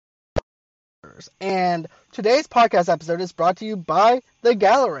lovers, and today's podcast episode is brought to you by The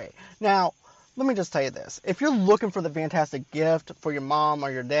Gallery. Now, let me just tell you this. If you're looking for the fantastic gift for your mom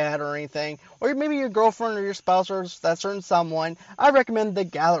or your dad or anything, or maybe your girlfriend or your spouse or that certain someone, I recommend The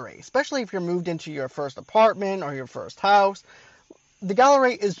Gallery, especially if you're moved into your first apartment or your first house. The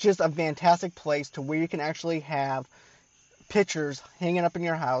Gallery is just a fantastic place to where you can actually have pictures hanging up in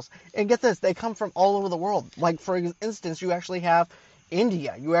your house. And get this, they come from all over the world. Like, for instance, you actually have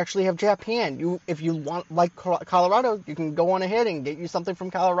India, you actually have Japan. If you want, like Colorado, you can go on ahead and get you something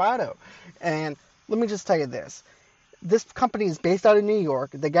from Colorado. And let me just tell you this. This company is based out of New York.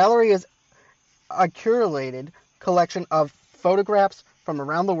 The Gallery is a curated collection of photographs from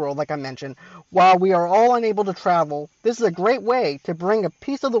around the world, like I mentioned. While we are all unable to travel, this is a great way to bring a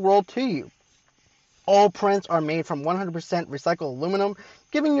piece of the world to you. All prints are made from 100% recycled aluminum,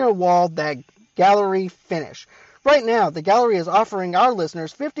 giving your wall that gallery finish. Right now, the Gallery is offering our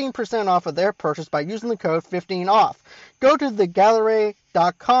listeners 15% off of their purchase by using the code 15OFF. Go to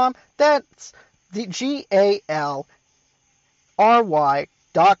thegallery.com. That's the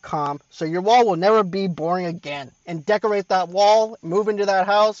GALRY.com, so your wall will never be boring again. And decorate that wall, move into that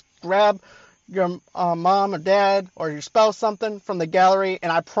house, grab your mom or dad or your spouse something from the Gallery,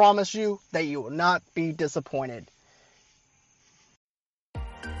 and I promise you that you will not be disappointed.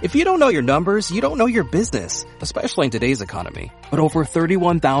 If you don't know your numbers, you don't know your business, especially in today's economy. But over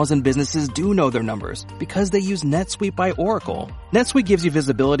 31,000 businesses do know their numbers because they use NetSuite by Oracle. NetSuite gives you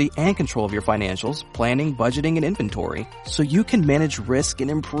visibility and control of your financials, planning, budgeting, and inventory, so you can manage risk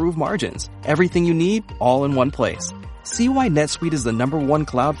and improve margins. Everything you need, all in one place. See why NetSuite is the #1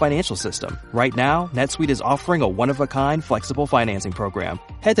 cloud financial system. Right now, NetSuite is offering a one-of-a-kind flexible financing program.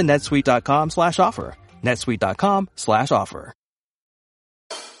 Head to netsuite.com/offer. netsuite.com/offer.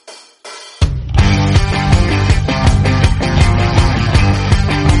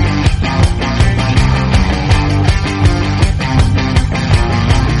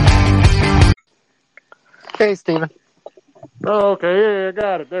 Hey, Steven. Oh, okay. Yeah, I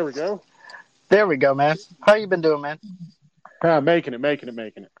got it. There we go. There we go, man. How you been doing, man? Making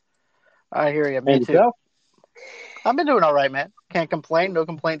it. I hear you. Me And too. yourself? I've been doing all right, man. Can't complain. No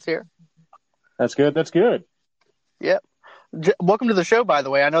complaints here. That's good. Yep. Welcome to the show, by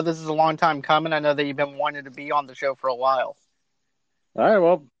the way. I know this is a long time coming. I know that you've been wanting to be on the show for a while. All right,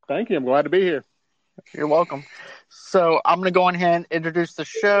 well, thank you. I'm glad to be here. You're welcome. So I'm going to go on ahead and introduce the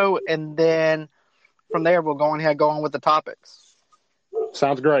show, and then from there, we'll go on ahead and go on with the topics.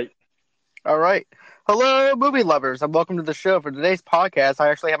 Sounds great. All right. Hello, movie lovers, and welcome to the show. For today's podcast, I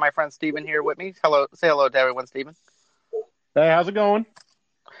actually have my friend Steven here with me. Hello. Say hello to everyone, Steven. Hey, how's it going?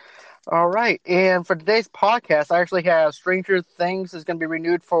 All right. And for today's podcast, I actually have Stranger Things is going to be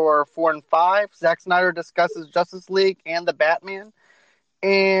renewed for 4 and 5. Zack Snyder discusses Justice League and the Batman.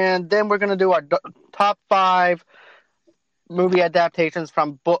 And then we're going to do our top 5 movie adaptations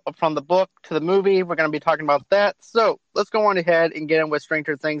from the book to the movie. We're going to be talking about that. So let's go on ahead and get in with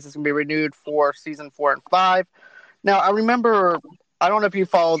Stranger Things. It's going to be renewed for season 4 and 5. Now, I remember, I don't know if you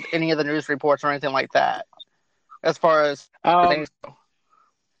followed any of the news reports or anything like that, as far as things go.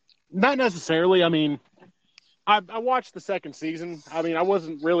 Not necessarily. I mean, I watched the second season. I mean, I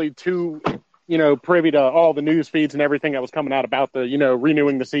wasn't really too, privy to all the news feeds and everything that was coming out about the,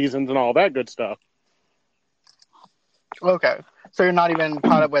 renewing the seasons and all that good stuff. Okay. So you're not even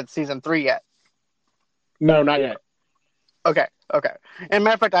caught up with season 3 yet? No, not yet. Okay. And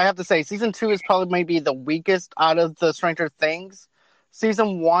matter of fact, I have to say, season 2 is probably maybe the weakest out of the Stranger Things.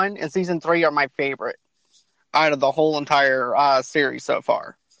 Season 1 and season 3 are my favorite out of the whole entire series so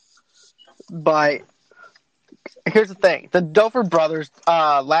far. But here's the thing. The Duffer Brothers,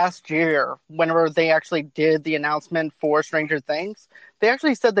 last year, whenever they actually did the announcement for Stranger Things, they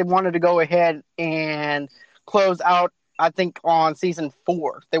actually said they wanted to go ahead and close out, I think, on season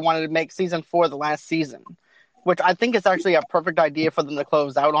 4. They wanted to make season 4 the last season, which I think is actually a perfect idea for them to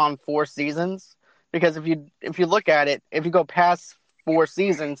close out on 4 seasons. Because if you look at it, if you go past 4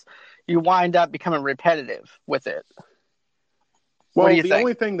 seasons, you wind up becoming repetitive with it. Well, what do you the think?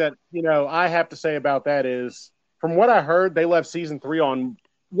 only thing that, I have to say about that is, from what I heard, they left season 3 on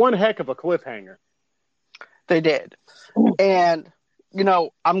one heck of a cliffhanger. They did. And,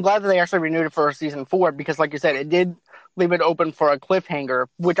 I'm glad that they actually renewed it for season 4 because, like you said, it did leave it open for a cliffhanger,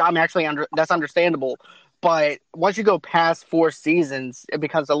 which I'm actually that's understandable. But once you go past 4 seasons, it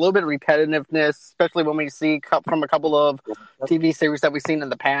becomes a little bit of repetitiveness, especially when we see from a couple of TV series that we've seen in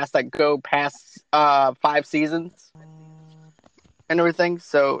the past that go past 5 seasons and everything.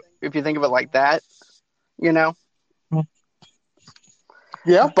 So if you think of it like that, Yeah.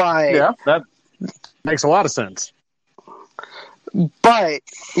 But Yeah, that makes a lot of sense. But,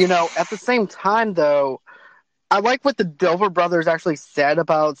 at the same time, though, I like what the Dover brothers actually said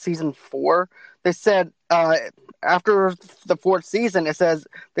about season 4. They said after the 4th season,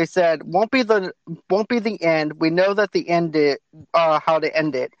 they said won't be the end. We know that the end how to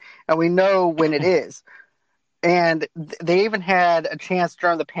end it, and we know when it is. And they even had a chance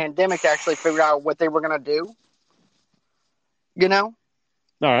during the pandemic to actually figure out what they were going to do. All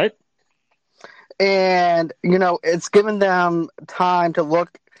right. And it's given them time to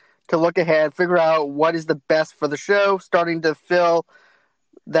look ahead, figure out what is the best for the show, starting to fill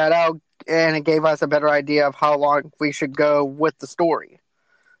that out, and it gave us a better idea of how long we should go with the story.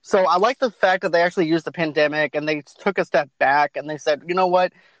 So I like the fact that they actually used the pandemic and they took a step back and they said, you know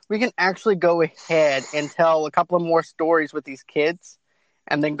what, we can actually go ahead and tell a couple of more stories with these kids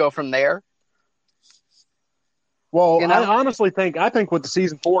and then go from there. Well, I honestly think with the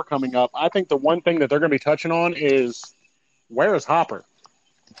season 4 coming up, I think the one thing that they're going to be touching on is where is Hopper?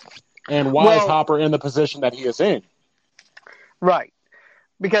 And why is Hopper in the position that he is in? Right.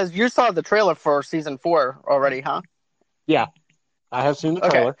 Because you saw the trailer for season 4 already, huh? Yeah. I have seen the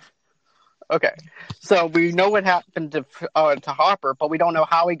trailer. Okay. So we know what happened to Hopper, but we don't know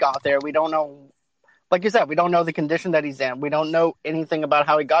how he got there. We don't know, like you said, we don't know the condition that he's in. We don't know anything about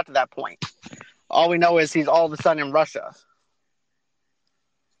how he got to that point. All we know is he's all of a sudden in Russia.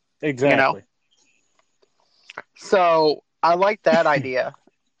 Exactly. So I like that idea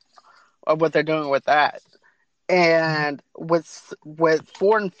of what they're doing with that. And with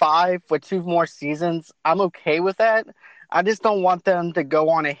 4 and 5, with 2 more seasons, I'm okay with that. I just don't want them to go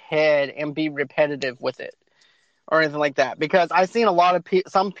on ahead and be repetitive with it or anything like that. Because I've seen a lot of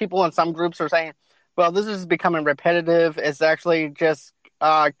some people in some groups are saying, well, this is becoming repetitive. It's actually just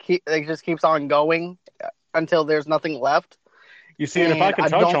it just keeps on going until there's nothing left. You see, and if I can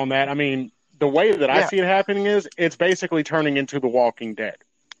touch on that, I mean, the way that I see it happening is it's basically turning into The Walking Dead.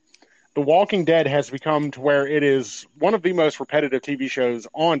 The Walking Dead has become to where it is one of the most repetitive TV shows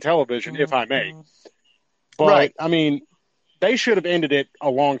on television, if I may. But, I mean, they should have ended it a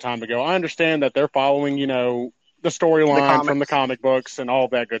long time ago. I understand that they're following, the storyline from the comic books and all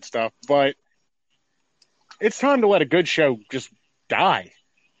that good stuff. But it's time to let a good show just die.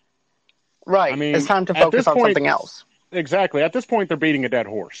 Right. I mean, it's time to focus on something else. Exactly. At this point, they're beating a dead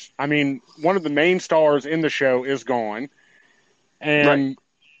horse. I mean, one of the main stars in the show is gone. And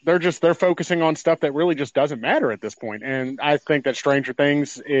they're focusing on stuff that really just doesn't matter at this point. And I think that Stranger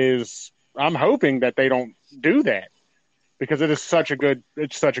Things I'm hoping that they don't do that because it's such a good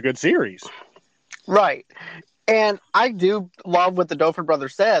series. Right. And I do love what the Dover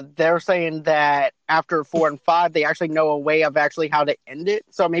brothers said. They're saying that after 4 and 5, they actually know a way of actually how to end it.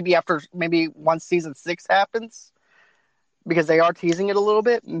 So maybe once season 6 happens, because they are teasing it a little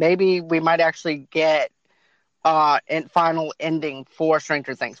bit, maybe we might actually get final ending for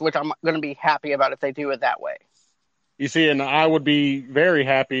Stranger Things, which I'm going to be happy about if they do it that way. You see, and I would be very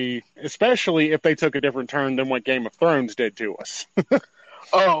happy, especially if they took a different turn than what Game of Thrones did to us.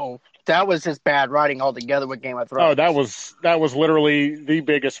 Oh, that was just bad writing altogether with Game of Thrones. Oh, that was literally the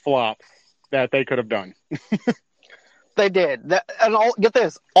biggest flop that they could have done. They did. Get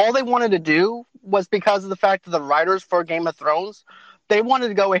this, all they wanted to do was because of the fact that the writers for Game of Thrones, they wanted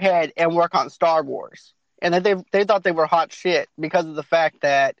to go ahead and work on Star Wars. And they thought they were hot shit because of the fact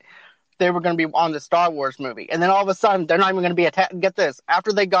that they were going to be on the Star Wars movie. And then all of a sudden, they're not even going to be attached. Get this.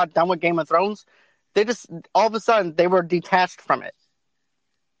 After they got done with Game of Thrones, all of a sudden, they were detached from it.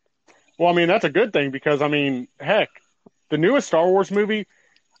 Well, I mean, that's a good thing because, I mean, heck, the newest Star Wars movie,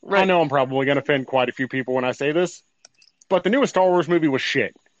 I know I'm probably going to offend quite a few people when I say this, but the newest Star Wars movie was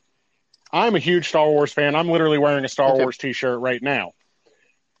shit. I'm a huge Star Wars fan. I'm literally wearing a Star Wars t-shirt right now.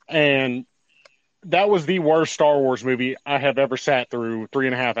 And that was the worst Star Wars movie I have ever sat through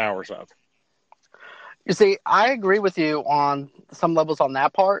 3.5 hours of. You see, I agree with you on some levels on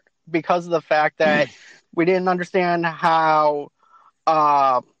that part because of the fact that we didn't understand how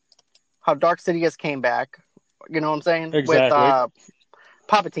Darth Sidious came back. You know what I'm saying? Exactly. With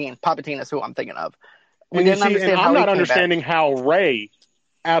Palpatine. Palpatine is who I'm thinking of. I'm not understanding how Rey,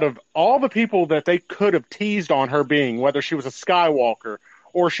 out of all the people that they could have teased on her being, whether she was a Skywalker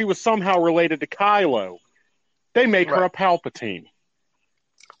or she was somehow related to Kylo, they make her a Palpatine.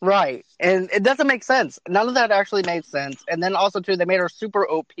 Right. And it doesn't make sense. None of that actually made sense. And then also, too, they made her super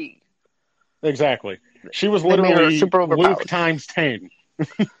OP. Exactly. She was literally Luke times 10.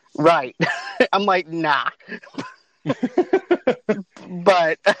 Right. I'm like, nah.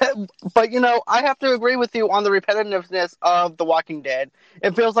 But I have to agree with you on the repetitiveness of The Walking Dead.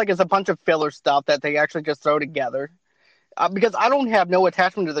 It feels like it's a bunch of filler stuff that they actually just throw together. Because I don't have no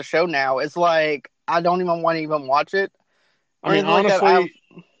attachment to the show now. It's like I don't even want to even watch it. I mean, honestly,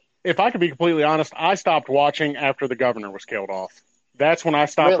 if I could be completely honest, I stopped watching after the governor was killed off. That's when I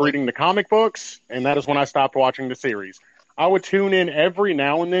stopped Really? reading the comic books, and that is when I stopped watching the series. I would tune in every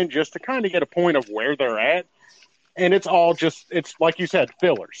now and then just to kind of get a point of where they're at, and it's all just, it's like you said,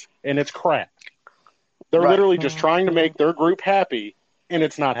 fillers, and it's crap. They're literally just trying to make their group happy, and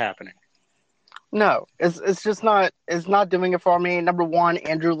it's not happening. No, it's just not. It's not doing it for me. Number one,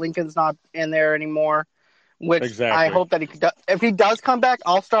 Andrew Lincoln's not in there anymore, which Exactly. I hope that if he does come back,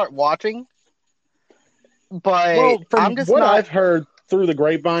 I'll start watching. But from I'm just what not. I've heard through the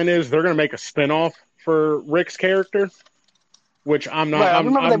grapevine is they're going to make a spinoff for Rick's character, which I'm not. Right, I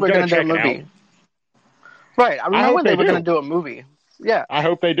remember they were going to do a movie. Right, I remember they were going to do a movie. Yeah, I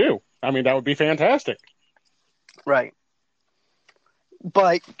hope they do. I mean, that would be fantastic. Right.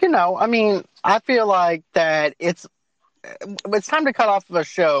 But, I mean, I feel like that it's time to cut off the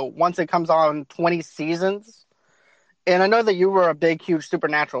show once it comes on 20 seasons. And I know that you were a big, huge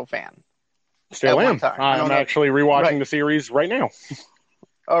Supernatural fan. Still am. I'm actually rewatching the series right now.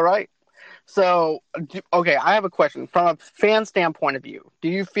 All right. So, okay, I have a question. From a fan standpoint of view, do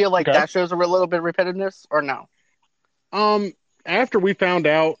you feel like that show's a little bit repetitiveness or no? After we found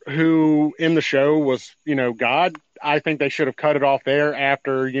out who in the show was, God, I think they should have cut it off there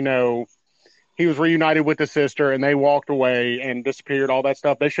after, he was reunited with his sister and they walked away and disappeared, all that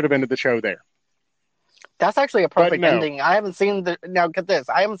stuff. They should have ended the show there. That's actually a perfect ending. I haven't seen now get this.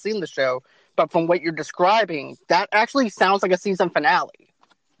 I haven't seen the show, but from what you're describing, that actually sounds like a season finale.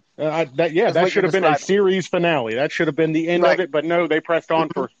 That should have been a series finale. That should have been the end of it, but no, they pressed on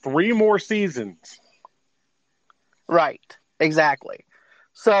for 3 more seasons. Right. Exactly.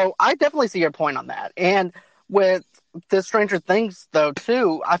 So I definitely see your point on that. And with the Stranger Things, though,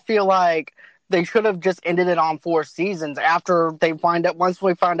 too, I feel like they should have just ended it on 4 seasons after once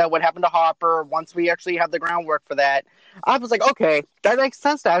we find out what happened to Hopper, once we actually have the groundwork for that. I was like, okay, that makes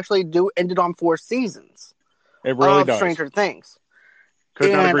sense to actually end it on 4 seasons. It really does. Stranger Things.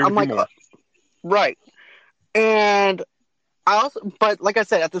 Could not agree with you more. Right. And but like I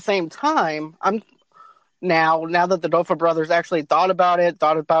said, at the same time, Now that the Duffer Brothers actually thought about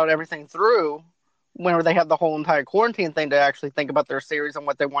everything through, whenever they had the whole entire quarantine thing to actually think about their series and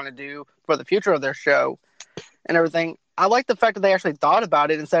what they want to do for the future of their show and everything, I like the fact that they actually thought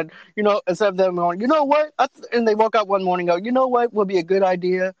about it and said, instead of them going, you know what? And they woke up one morning and go, you know what would be a good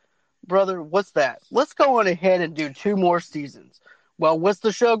idea, brother? What's that? Let's go on ahead and do 2 more seasons. Well, what's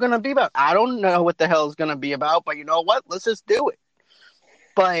the show going to be about? I don't know what the hell it's going to be about, but you know what? Let's just do it.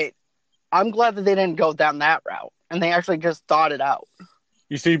 But I'm glad that they didn't go down that route, and they actually just thought it out.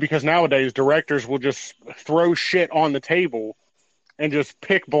 You see, because nowadays directors will just throw shit on the table and just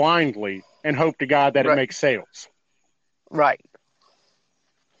pick blindly and hope to God that it makes sales. Right.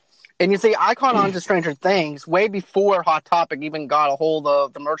 And you see, I caught on to Stranger Things way before Hot Topic even got a hold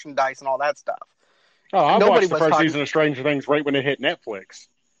of the merchandise and all that stuff. Oh, I watched the first season of Stranger Things right when it hit Netflix.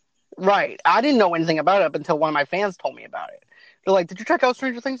 Right. I didn't know anything about it up until one of my fans told me about it. They're like, did you check out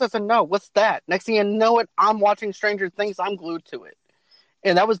Stranger Things? I said, no, what's that? Next thing you know it, I'm watching Stranger Things. I'm glued to it.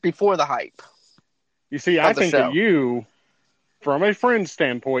 And that was before the hype. You see, I think that you, from a friend's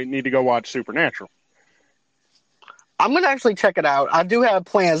standpoint, need to go watch Supernatural. I'm going to actually check it out. I do have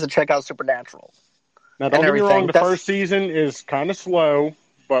plans to check out Supernatural. Now, don't get me wrong, the first season is kind of slow,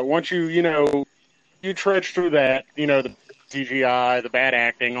 but once you trudge through that, the CGI, the bad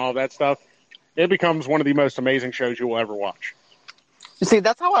acting, all that stuff, it becomes one of the most amazing shows you will ever watch. You see,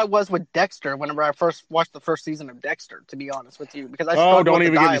 that's how I was with Dexter whenever I first watched the first season of Dexter, to be honest with you. Because don't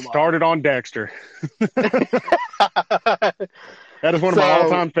even get me started on Dexter. That is one of my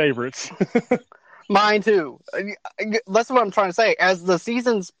all-time favorites. Mine too. That's what I'm trying to say. As the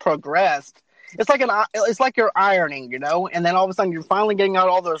seasons progressed, it's like you're ironing, and then all of a sudden you're finally getting out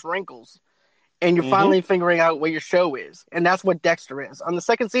all those wrinkles. And you're finally figuring out what your show is. And that's what Dexter is. On the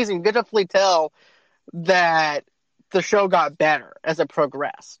second season, you could definitely tell that the show got better as it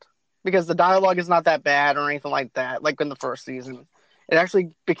progressed. Because the dialogue is not that bad or anything like that, like in the first season. It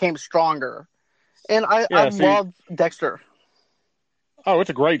actually became stronger. And I love Dexter. Oh, it's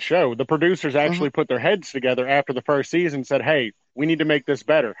a great show. The producers actually put their heads together after the first season and said, hey, we need to make this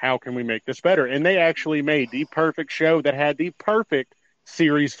better. How can we make this better? And they actually made the perfect show that had the perfect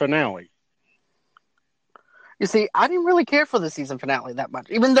series finale. You see, I didn't really care for the season finale that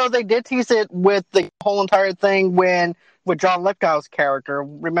much, even though they did tease it with the whole entire thing with John Lithgow's character.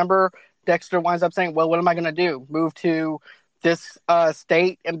 Remember, Dexter winds up saying, well, what am I going to do? Move to this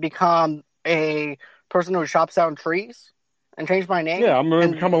state and become a person who chops down trees and change my name? Yeah, I'm going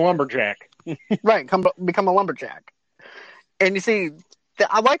to become a lumberjack. Right, become a lumberjack. And you see,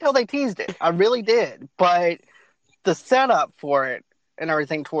 I liked how they teased it. I really did. But the setup for it and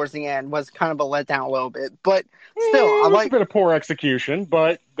everything towards the end was kind of a letdown a little bit. But still, I It was a like. bit of poor execution,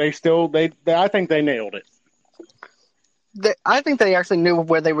 but they I think they nailed it. I think they actually knew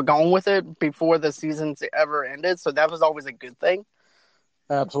where they were going with it before the seasons ever ended, so that was always a good thing.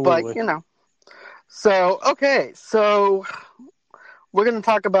 Absolutely. But so we're going to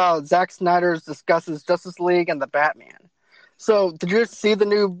talk about Zack Snyder's discusses Justice League and the Batman. So, did you see the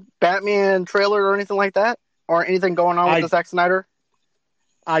new Batman trailer or anything like that, or anything going on with the Zack Snyder?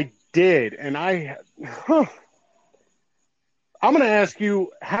 I did, and I'm going to ask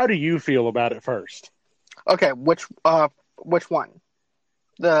you, how do you feel about it first? Okay, which one?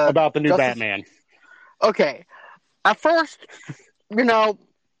 About the new Batman. Okay, at first, you know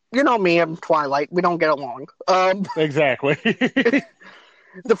me, I'm Twilight. We don't get along. Exactly.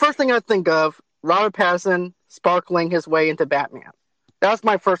 The first thing I think of, Robert Pattinson sparkling his way into Batman. That's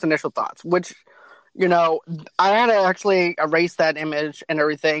my first initial thoughts, which, I had to actually erase that image and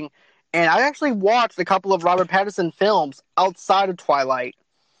everything. And I actually watched a couple of Robert Pattinson films outside of Twilight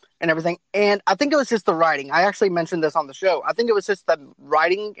and everything. And I think it was just the writing. I actually mentioned this on the show. I think it was just the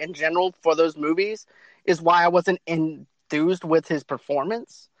writing in general for those movies is why I wasn't enthused with his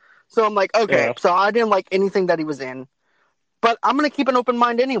performance. So I'm like, okay, yeah. So I didn't like anything that he was in. But I'm going to keep an open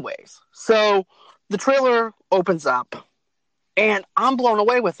mind anyways. So the trailer opens up, and I'm blown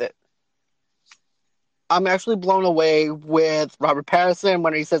away with it. I'm actually blown away with Robert Pattinson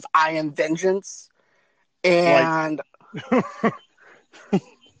when he says, "I am vengeance." And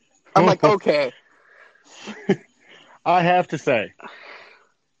I'm like, okay. I have to say,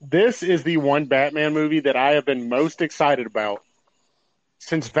 this is the one Batman movie that I have been most excited about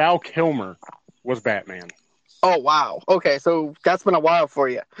since Val Kilmer was Batman. Oh, wow. Okay, so that's been a while for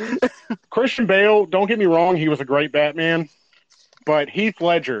you. Christian Bale, don't get me wrong, he was a great Batman, but Heath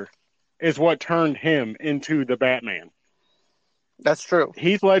Ledger is what turned him into the Batman. That's true.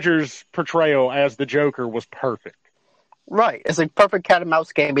 Heath Ledger's portrayal as the Joker was perfect. Right. It's a perfect cat and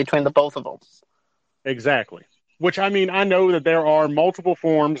mouse game between the both of them. Exactly. Which, I mean, I know that there are multiple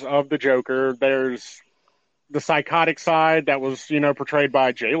forms of the Joker. There's the psychotic side that was, portrayed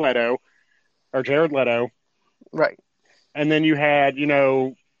by Jared Leto. Right. And then you had,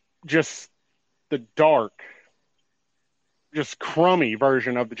 just the dark, just crummy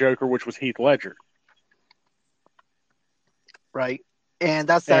version of the Joker, which was Heath Ledger. Right. And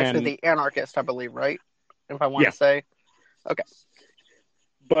that's actually the anarchist, I believe, right? If I want to say. Okay.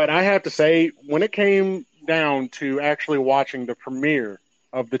 But I have to say, when it came down to actually watching the premiere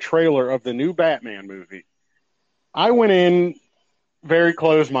of the trailer of the new Batman movie, I went in very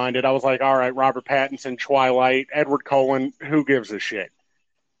close-minded. I was like, all right, Robert Pattinson, Twilight, Edward Cullen, who gives a shit?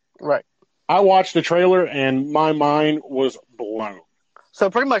 Right. I watched the trailer, and my mind was blown. So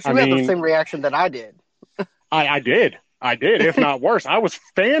pretty much you had the same reaction that I did. I did, if not worse. I was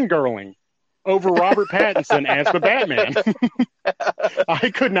fangirling over Robert Pattinson as the Batman. I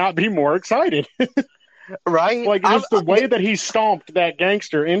could not be more excited. Right? Like, just the way that he stomped that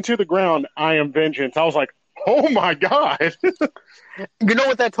gangster into the ground, I am vengeance. I was like, oh my God. You know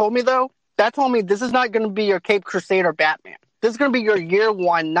what that told me, though? That told me this is not going to be your Cape Crusader Batman. This is going to be your year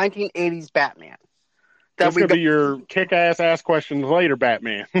one 1980s Batman. This is going to be your kick-ass, ask questions later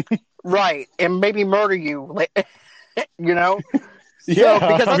Batman. Right. And maybe murder you.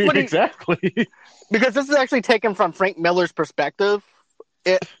 Yeah, because exactly. Because this is actually taken from Frank Miller's perspective.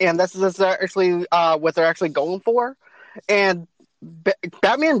 And this is actually what they're actually going for. And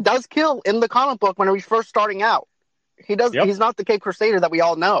Batman does kill in the comic book when he's first starting out. He does. Yep. He's not the Cape Crusader that we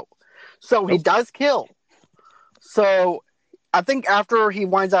all know. So he does kill. So I think after he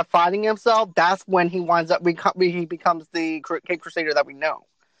winds up fighting himself, that's when he winds up. He becomes the Cape Crusader that we know.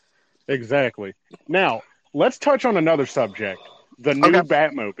 Exactly. Now let's touch on another subject: the new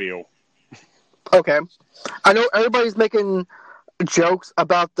Batmobile. Okay, I know everybody's making jokes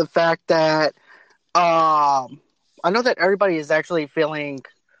about the fact that I know that everybody is actually feeling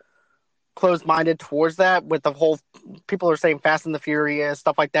closed-minded towards that with the whole people are saying Fast and the Furious,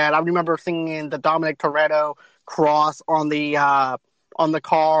 stuff like that. I remember seeing the Dominic Toretto cross on the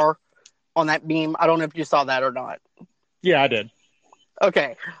car on that meme. I don't know if you saw that or not. Yeah, I did.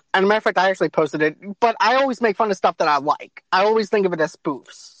 Okay. And a matter of fact, I actually posted it, but I always make fun of stuff that I like. I always think of it as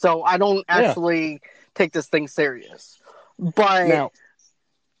spoofs. So I don't actually take this thing serious. But now,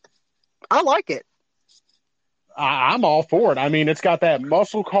 I like it. I'm all for it. I mean, it's got that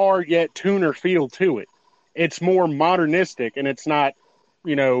muscle car yet tuner feel to it. It's more modernistic, and it's not,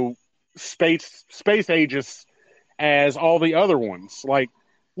 space ageist as all the other ones. Like,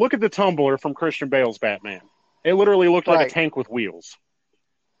 look at the tumbler from Christian Bale's Batman. It literally looked like a tank with wheels.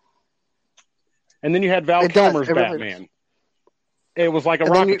 And then you had Val It does. Kilmer's It really Batman. It was like a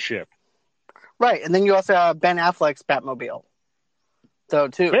And then rocket ship. right, and then you also have Ben Affleck's Batmobile. So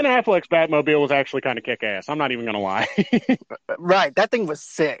too. Ben Affleck's Batmobile was actually kind of kick-ass. I'm not even going to lie. Right, that thing was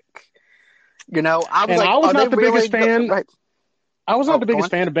sick. You know, I was And like, I was are not they the really biggest fan. Right. I was not the go biggest on.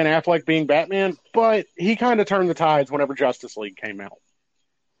 fan of Ben Affleck being Batman, but he kind of turned the tides whenever Justice League came out.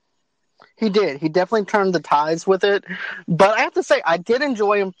 He did. He definitely turned the tides with it. But I have to say, I did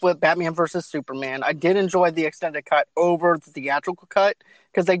enjoy him with Batman versus Superman. I did enjoy the extended cut over the theatrical cut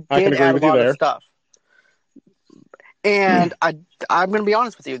because they I can did agree add a with you lot there. of stuff. And I'm going to be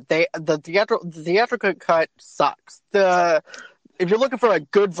honest with you, the theatrical cut sucks. If you're looking for a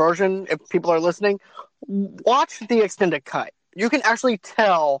good version, if people are listening, watch the extended cut. You can actually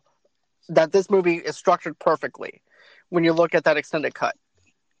tell that this movie is structured perfectly when you look at that extended cut.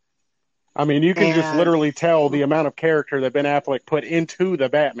 I mean, you can just And- literally tell the amount of character that Ben Affleck put into the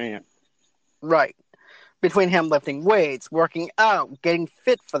Batman. Right. Between him lifting weights, working out, getting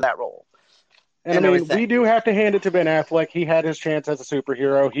fit for that role. And I mean, everything. we do have to hand it to Ben Affleck. He had his chance as a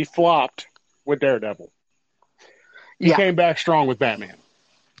superhero. He flopped with Daredevil. He Yeah. came back strong with Batman.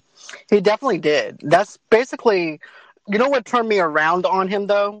 He definitely did. That's basically, you know what turned me around on him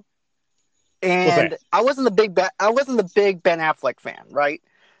though? And that? I wasn't the big Ben Affleck fan, right?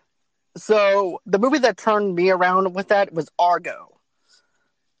 So the movie that turned me around with that was Argo.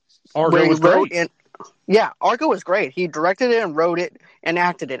 Argo where he was wrote great. Argo was great. He directed it and wrote it and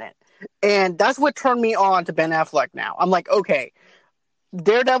acted in it. And that's what turned me on to Ben Affleck now. I'm like, okay,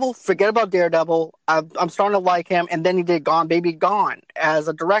 Daredevil, forget about Daredevil. I'm starting to like him. And then he did Gone Baby Gone as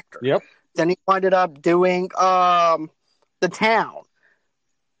a director. Yep. Then he ended up doing The Town.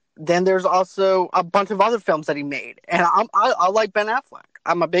 Then there's also a bunch of other films that he made. And I like Ben Affleck.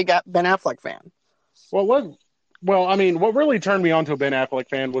 I'm a big Ben Affleck fan. Well, I mean, what really turned me on to a Ben Affleck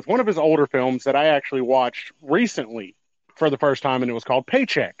fan was one of his older films that I actually watched recently for the first time, and it was called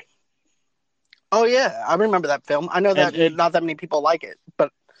Paycheck. Oh, yeah. I remember that film. I know that not that many people like it,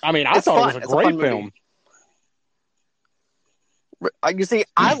 but I mean, I It's thought fun. it was It's a a great fun movie. film. you see,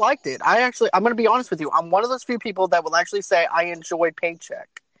 I liked it. I'm going to be honest with you. I'm one of those few people that will actually say I enjoy Paycheck.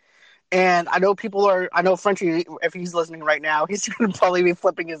 And I know Frenchie, if he's listening right now, he's going to probably be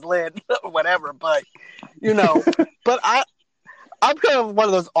flipping his lid or whatever. But, but I'm kind of one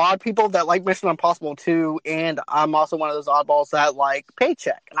of those odd people that like Mission Impossible 2, and I'm also one of those oddballs that like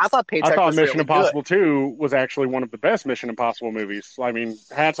Paycheck. And I thought Paycheck I thought was Mission really Impossible 2 was actually one of the best Mission Impossible movies. I mean,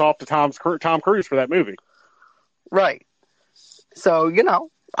 hats off to Tom Cruise for that movie. good. Right. So,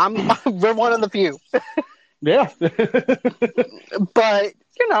 we're one of the few. Yeah. But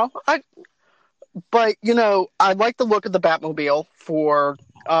I like the look of the Batmobile for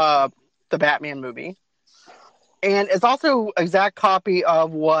the Batman movie, and it's also an exact copy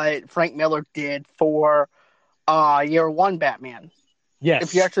of what Frank Miller did for Year One Batman. Yes.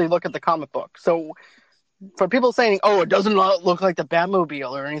 If you actually look at the comic book, so for people saying, "Oh, it doesn't look like the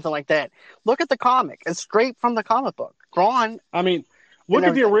Batmobile" or anything like that, look at the comic. It's straight from the comic book, drawn. I mean, look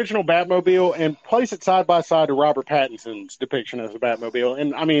at the original Batmobile and place it side by side to Robert Pattinson's depiction as a Batmobile.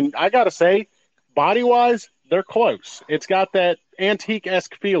 And, I mean, I got to say, body-wise, they're close. It's got that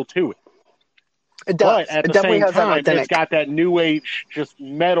antique-esque feel to it. It does. But at It the definitely same has that time, authentic. it's got that new age, just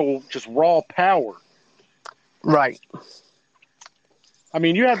metal, just raw power. Right. I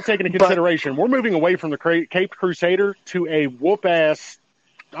mean, you have to take into consideration, we're moving away from the Caped Crusader to a whoop-ass,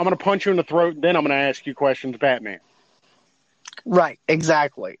 I'm going to punch you in the throat, then I'm going to ask you questions, Batman. Right,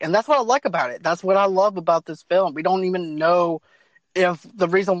 exactly. And that's what I like about it. That's what I love about this film. We don't even know if the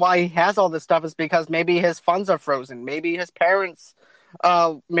reason why he has all this stuff is because maybe his funds are frozen. Maybe his parents,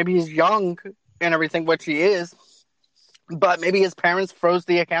 maybe he's young and everything, which he is. But maybe his parents froze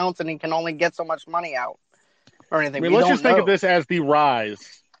the accounts and he can only get so much money out or anything. I mean, let's just think of this as the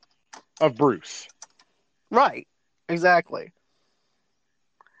rise of Bruce. Right, exactly.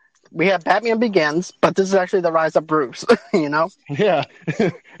 We have Batman Begins, but this is actually the rise of Bruce, Yeah.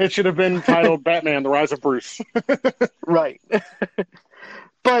 It should have been titled Batman, The Rise of Bruce. Right.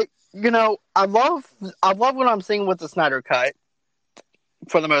 But, I love what I'm seeing with the Snyder Cut,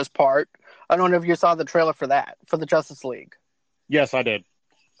 for the most part. I don't know if you saw the trailer for that, for the Justice League. Yes, I did.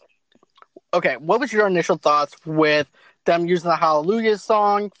 Okay, what was your initial thoughts with them using the Hallelujah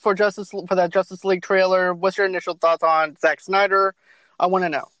song for that Justice League trailer? What's your initial thoughts on Zack Snyder? I want to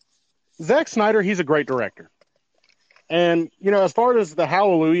know. Zack Snyder, he's a great director. And, as far as the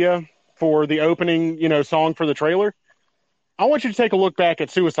Hallelujah for the opening, song for the trailer, I want you to take a look back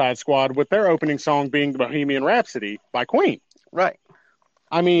at Suicide Squad with their opening song being the Bohemian Rhapsody by Queen. Right.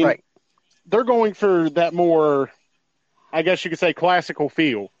 I mean, Right. They're going for that more, I guess you could say, classical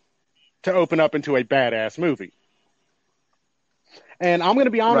feel. to open up into a badass movie. And I'm going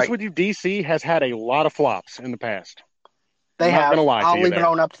to be honest with you, DC has had a lot of flops in the past. They I'm not have. going to lie to you I'll even there.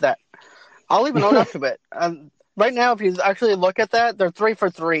 own up to that. I'll even own up to it. Right now, if you actually look at that, they're 3 for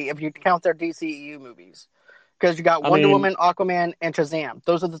 3 if you count their DCEU movies. Because you got Wonder Woman, Aquaman, and Shazam.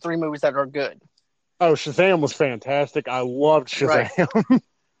 Those are the 3 movies that are good. Oh, Shazam was fantastic. I loved Shazam. Right.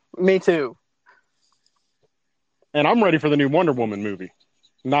 Me too. And I'm ready for the new Wonder Woman movie.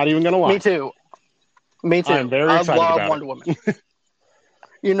 Not even going to lie. Me too. I'm very excited about it. I love Wonder Woman.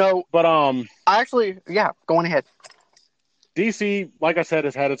 You know, but go on ahead. DC, like I said,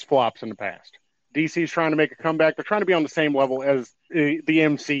 has had its flops in the past. DC's trying to make a comeback. They're trying to be on the same level as the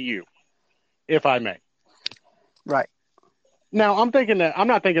MCU, if I may. Right. Now, I'm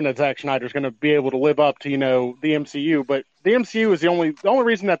not thinking that Zack Snyder's going to be able to live up to, the MCU, but the MCU is the only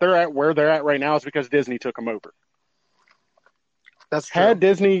reason that they're at where they're at right now is because Disney took them over. That's true. Had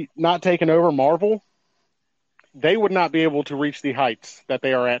Disney not taken over Marvel, they would not be able to reach the heights that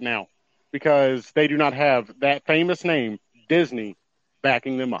they are at now because they do not have that famous name, Disney,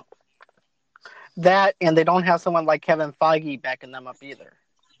 backing them up. That, and they don't have someone like Kevin Feige backing them up either.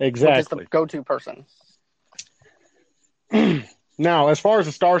 Exactly. Which is the go-to person. Now, as far as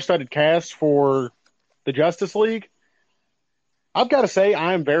the star-studded cast for the Justice League, I've got to say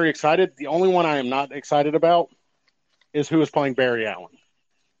I am very excited. The only one I am not excited about is who is playing Barry Allen.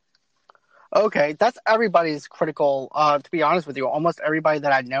 Okay, that's everybody's critical. To be honest with you, almost everybody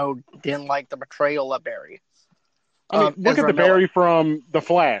that I know didn't like the portrayal of Barry. Look at the Barry from The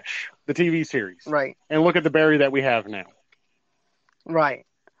Flash, the TV series. Right. And look at the Barry that we have now. Right.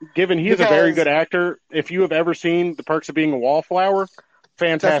 Given he is a very good actor, if you have ever seen The Perks of Being a Wallflower,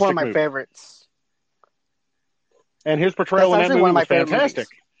 fantastic That's one of my movie. favorites. And his portrayal in that movie was fantastic.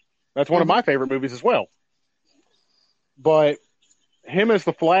 That's one of my favorite movies as well. But him as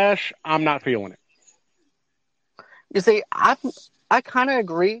the Flash, I'm not feeling it. You see, I kind of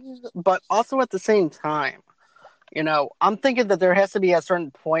agree, but also at the same time, I'm thinking that there has to be a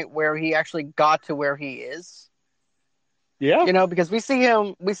certain point where he actually got to where he is. Yeah. Because we see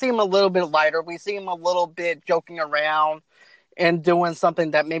him a little bit lighter. We see him a little bit joking around and doing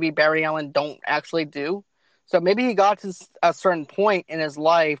something that maybe Barry Allen don't actually do. So maybe he got to a certain point in his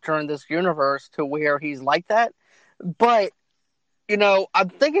life during this universe to where he's like that. But, I'm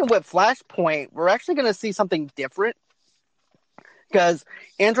thinking with Flashpoint, we're actually going to see something different. Because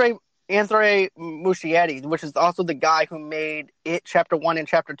Andre Muschietti, which is also the guy who made It Chapter 1 and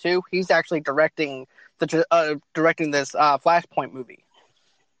Chapter 2, he's actually directing this Flashpoint movie.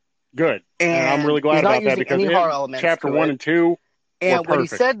 Good. And I'm really glad about that because Chapter 1 and 2 and were what he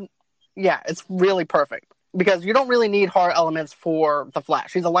said, it's really perfect. Because you don't really need horror elements for the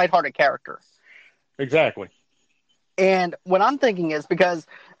Flash. He's a lighthearted character. Exactly. And what I'm thinking is because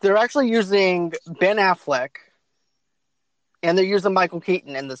they're actually using Ben Affleck and they're using Michael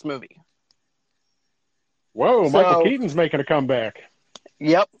Keaton in this movie. Whoa, Michael Keaton's making a comeback.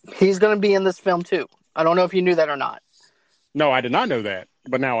 Yep, he's going to be in this film too. I don't know if you knew that or not. No, I did not know that,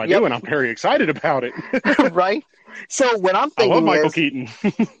 but now I do, and I'm very excited about it. Right? So what I'm thinking I love Michael Keaton.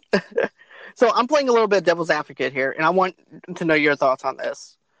 So I'm playing a little bit of devil's advocate here, and I want to know your thoughts on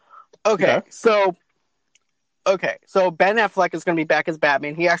this. Okay, so Ben Affleck is going to be back as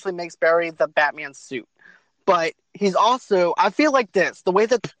Batman. He actually makes Barry the Batman suit. But he's also, I feel like the way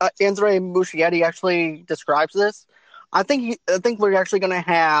that Andre Muschietti actually describes this, I think we're actually going to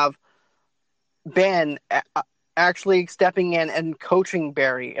have Ben actually stepping in and coaching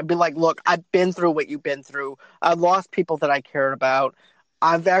Barry and be like, look, I've been through what you've been through. I've lost people that I cared about.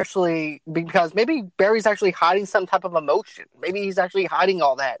 Because maybe Barry's actually hiding some type of emotion. Maybe he's actually hiding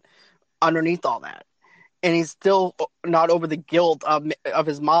all that underneath all that. And he's still not over the guilt of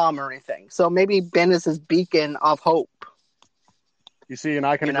his mom or anything. So maybe Ben is his beacon of hope. You see, and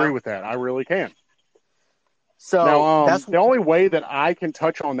I can agree with that. I really can. So now, that's the only way that I can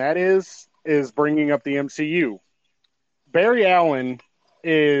touch on that is bringing up the MCU. Barry Allen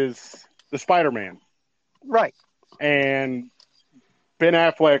is the Spider-Man. Right. And Ben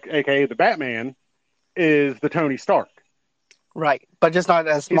Affleck, a.k.a. the Batman, is the Tony Stark. Right. But just not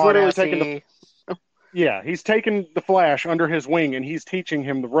as smart as he... Yeah, he's taken the Flash under his wing and he's teaching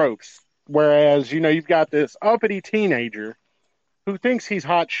him the ropes. Whereas, you've got this uppity teenager who thinks he's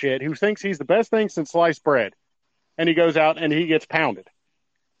hot shit, who thinks he's the best thing since sliced bread. And he goes out and he gets pounded.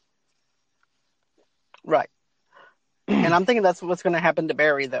 Right. And I'm thinking that's what's going to happen to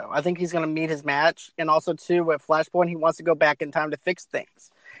Barry, though. I think he's going to meet his match. And also, too, with Flashpoint, he wants to go back in time to fix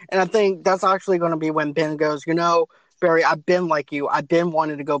things. And I think that's actually going to be when Ben goes, Barry, I've been like you. I've been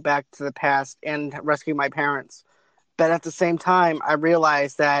wanting to go back to the past and rescue my parents. But at the same time, I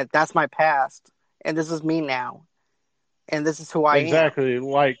realized that that's my past, and this is me now, and this is who I am. Exactly.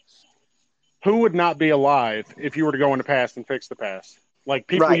 Like, who would not be alive if you were to go in the past and fix the past? Like,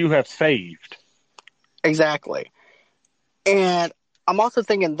 people Right. you have saved. Exactly. And I'm also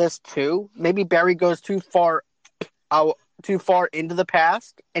thinking this too. Maybe Barry goes too far into the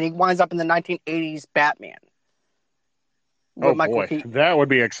past, and he winds up in the 1980s Batman. Oh, boy. That would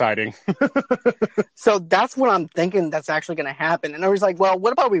be exciting. So that's what I'm thinking that's actually going to happen. And I was like, well,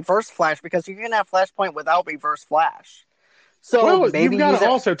 what about Reverse Flash? Because you can have Flashpoint without Reverse Flash. So well, maybe you've got to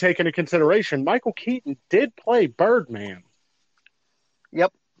also take into consideration Michael Keaton did play Birdman.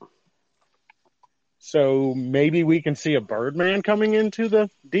 Yep. So maybe we can see a Birdman coming into the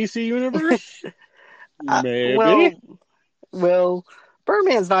DC universe? Maybe. Well,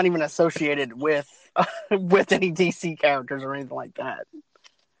 Birdman's not even associated with with any DC characters or anything like that.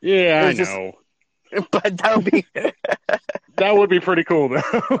 Yeah, I know. But that would be pretty cool, though.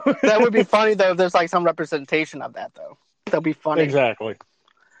 That would be funny, though, if there's like some representation of that, though. That'd be funny. Exactly.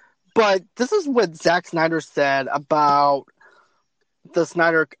 But this is what Zack Snyder said about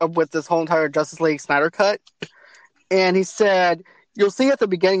with this whole entire Justice League Snyder cut. And he said, you'll see at the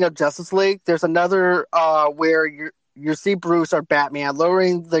beginning of Justice League, there's another where you see Bruce or Batman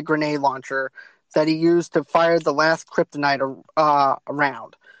lowering the grenade launcher that he used to fire the last kryptonite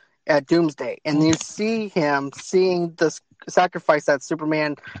around at Doomsday. And you see him seeing the sacrifice that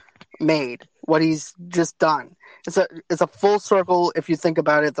Superman made, what he's just done. It's a full circle if you think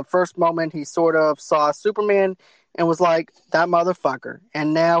about it. The first moment he sort of saw Superman and was like, that motherfucker.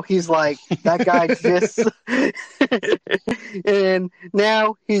 And now he's like, that guy just... and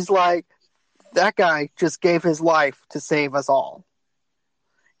now he's like, that guy just gave his life to save us all.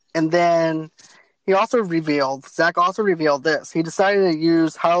 And then Zack also revealed this. He decided to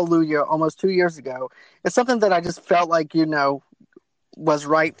use Hallelujah almost 2 years ago. It's something that I just felt like, was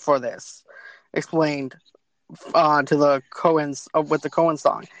right for this. Explained to the Coens with the Coen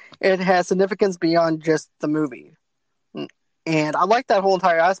song. It has significance beyond just the movie. And I like that whole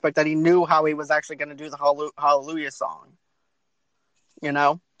entire aspect that he knew how he was actually going to do the Hallelujah song. And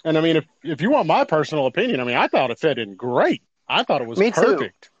I mean, if you want my personal opinion, I mean, I thought it fit in great. I thought it was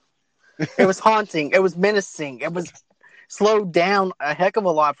perfect. Too. It was haunting. It was menacing. It was slowed down a heck of a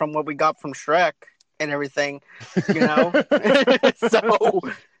lot from what we got from Shrek and everything. So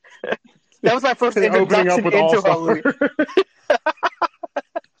that was my first introduction into Hallelujah.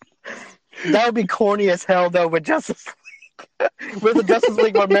 That would be corny as hell, though, with Justice League. With the Justice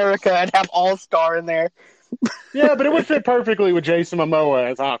League of America and have All-Star in there. Yeah, but it would fit perfectly with Jason Momoa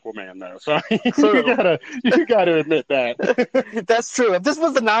as Aquaman, though. So you gotta admit that. That's true. If this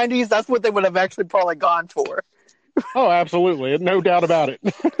was the 90s, that's what they would have actually probably gone for. Oh, absolutely. No doubt about it.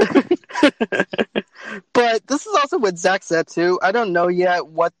 But this is also what Zack said, too. I don't know yet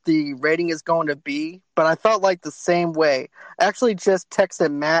what the rating is going to be, but I felt like the same way. I actually just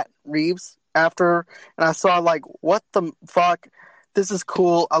texted Matt Reeves after, and I saw, like, what the fuck? This is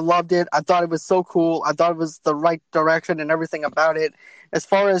cool. I loved it. I thought it was so cool. I thought it was the right direction and everything about it. As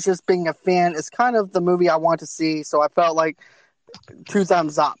far as just being a fan, it's kind of the movie I want to see, so I felt like 2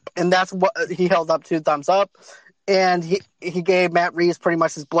 thumbs up. And that's what he held up, 2 thumbs up. And he gave Matt Reeves pretty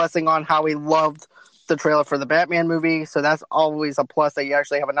much his blessing on how he loved the trailer for the Batman movie. So that's always a plus that you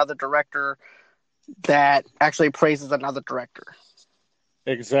actually have another director that actually praises another director.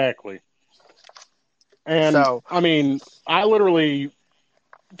 Exactly. And I mean, I literally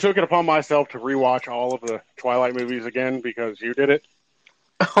took it upon myself to rewatch all of the Twilight movies again because you did it.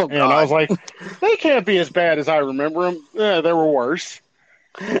 Oh, God. And I was like, they can't be as bad as I remember them. Yeah, they were worse.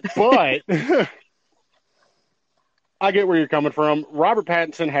 But I get where you're coming from. Robert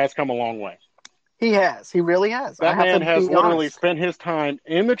Pattinson has come a long way. He has. He really has. That man has literally spent his time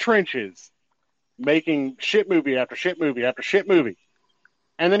in the trenches making shit movie after shit movie after shit movie.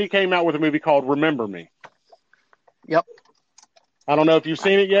 And then he came out with a movie called Remember Me. Yep. I don't know if you've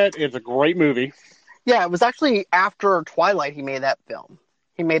seen it yet. It's a great movie. Yeah, it was actually after Twilight he made that film.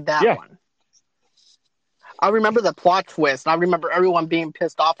 He made that one. I remember the plot twist. I remember everyone being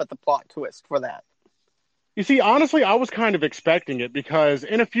pissed off at the plot twist for that. You see, honestly, I was kind of expecting it because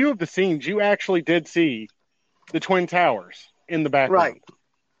in a few of the scenes, you actually did see the Twin Towers in the background. Right.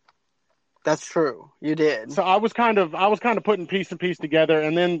 That's true. You did. So I was kind of putting piece and piece together,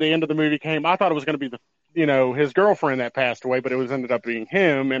 and then the end of the movie came. I thought it was going to be his girlfriend that passed away, but it ended up being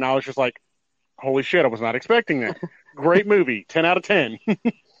him, and I was just like, holy shit, I was not expecting that. Great movie, 10 out of 10.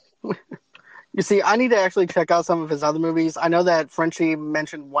 You see, I need to actually check out some of his other movies. I know that Frenchie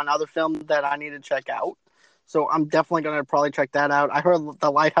mentioned one other film that I need to check out, so I'm definitely going to probably check that out. I heard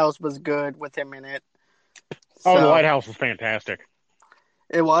The Lighthouse was good with him in it. Oh, The So Lighthouse was fantastic.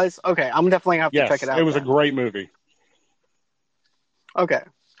 it was? Okay, I'm definitely going to have to check Yes, it out. it was then. a great movie. Okay.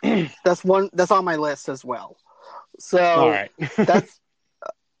 That's on my list as well. So All right. that's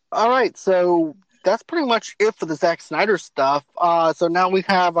all right. So that's pretty much it for the Zack Snyder stuff. So now we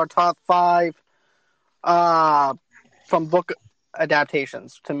have our top 5 from book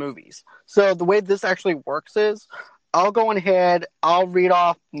adaptations to movies. So the way this actually works is I'll go ahead, I'll read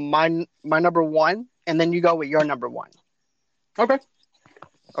off my number 1, and then you go with your number 1. Okay.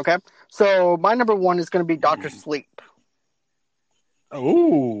 Okay? So my number 1 is going to be Doctor Sleep.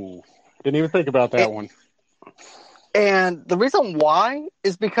 Ooh. Didn't even think about that one. And the reason why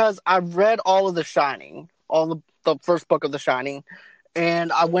is because I've read all of The Shining, all the first book of The Shining,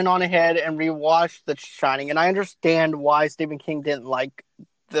 and I went on ahead and rewatched The Shining, and I understand why Stephen King didn't like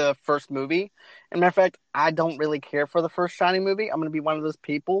the first movie. As a matter of fact, I don't really care for the first Shining movie. I'm going to be one of those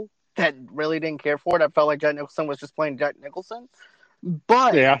people that really didn't care for it. I felt like Jack Nicholson was just playing Jack Nicholson.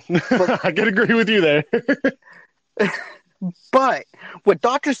 But yeah, I can agree with you there. But with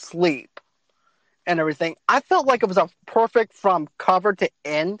Doctor Sleep and everything, I felt like it was a perfect from cover to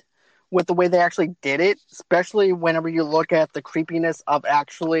end with the way they actually did it, especially whenever you look at the creepiness of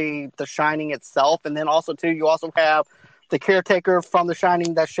actually The Shining itself. And then also, too, you also have the caretaker from The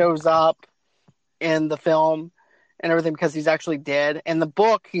Shining that shows up in the film and everything because he's actually dead. In the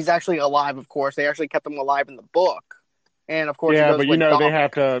book, he's actually alive, of course. They actually kept him alive in the book. And, of course, yeah, but they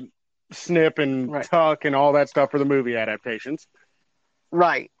have to snip and tuck and all that stuff for the movie adaptations.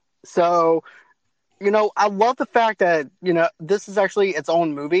 Right. So, I love the fact that, this is actually its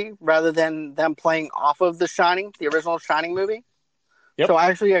own movie rather than them playing off of The Shining, the original Shining movie. Yep. So I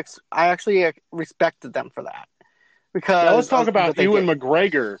actually respected them for that. Because now let's talk about Ewan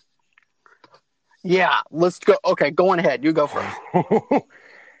McGregor. Yeah, let's go. Okay, go on ahead. You go first.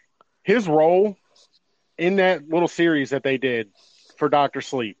 His role in that little series that they did for Dr.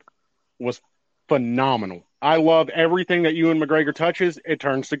 Sleep was phenomenal. I love everything that Ewan McGregor touches. It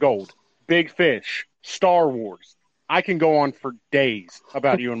turns to gold. Big Fish, Star Wars. I can go on for days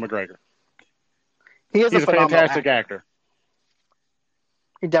about Ewan McGregor. He's a fantastic actor.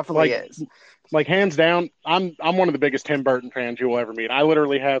 He definitely is. Like, hands down, I'm one of the biggest Tim Burton fans you will ever meet. I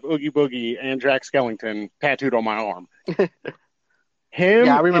literally have Oogie Boogie and Jack Skellington tattooed on my arm. Him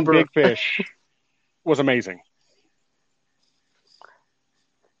I remember. And Big Fish was amazing.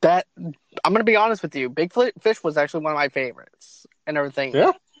 That I'm going to be honest with you. Big Fish was actually one of my favorites and everything.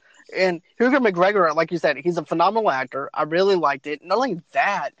 Yeah. And Ewan McGregor, like you said, he's a phenomenal actor. I really liked it. Not only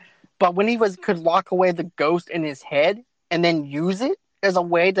that, but when he could lock away the ghost in his head and then use it as a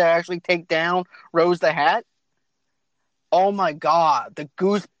way to actually take down Rose the Hat. Oh my God, the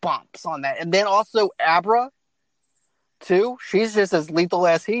goosebumps on that. And then also Abra, too. She's just as lethal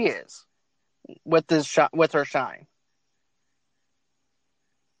as he is with her shine.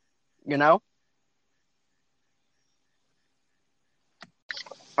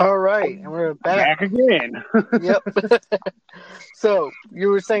 All right, and we're back again. Yep. So you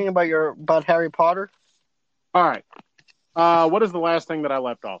were saying about Harry Potter. All right. What is the last thing that I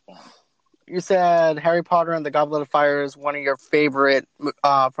left off on? You said Harry Potter and the Goblet of Fire is one of your favorite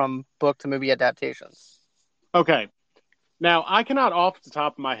from book to movie adaptations. Okay. Now, I cannot off the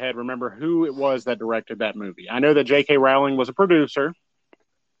top of my head remember who it was that directed that movie. I know that J.K. Rowling was a producer,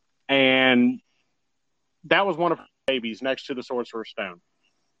 and that was one of her babies next to the Sorcerer's Stone.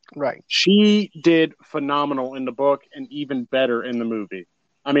 Right. She did phenomenal in the book and even better in the movie.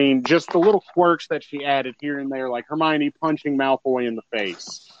 I mean, just the little quirks that she added here and there, like Hermione punching Malfoy in the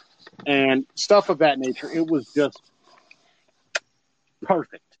face and stuff of that nature. It was just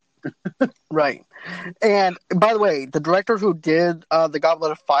perfect. Right. And by the way, the director who did the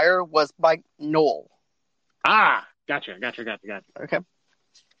Goblet of Fire was Mike Knoll. Ah, gotcha. Okay.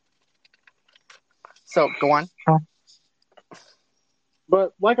 So, go on.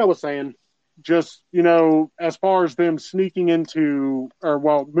 But like I was saying, just, as far as them sneaking into,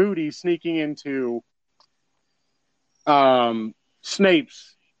 Moody sneaking into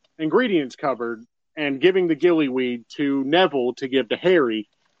Snape's ingredients cupboard and giving the gillyweed to Neville to give to Harry,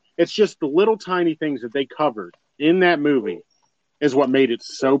 it's just the little tiny things that they covered in that movie is what made it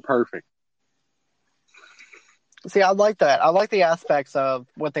so perfect. See, I like that. I like the aspects of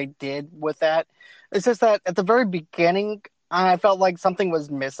what they did with that. It's just that at the very beginning, I felt like something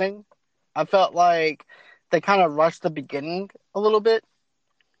was missing. I felt like they kind of rushed the beginning a little bit.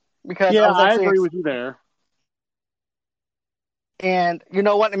 Because I agree with you there. And you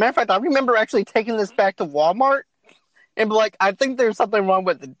know what? As a matter of fact, I remember actually taking this back to Walmart and be like, I think there's something wrong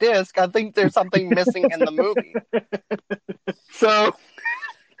with the disc. I think there's something missing in the movie. So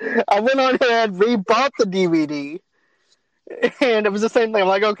I went on ahead, rebought the DVD, and it was the same thing. I'm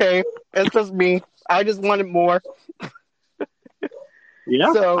like, okay, it's just me. I just wanted more.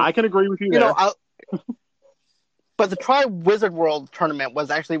 Yeah, So, I can agree with you you there. know, but the Tri-Wizard World tournament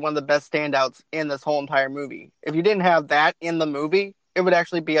was actually one of the best standouts in this whole entire movie. If you didn't have that in the movie, it would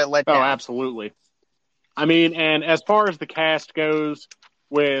actually be a letdown. Oh, absolutely. I mean, and as far as the cast goes,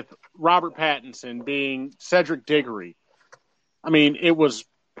 with Robert Pattinson being Cedric Diggory, I mean, it was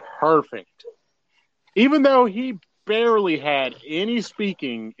perfect. Even though he barely had any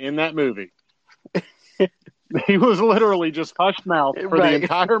speaking in that movie. He was literally just hushed mouth for the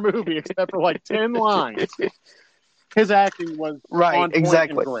entire movie, except for like 10 lines. His acting was on point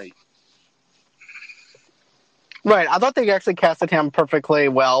and great. Right. I thought they actually casted him perfectly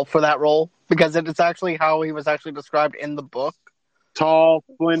well for that role, because it's actually how he was actually described in the book. Tall,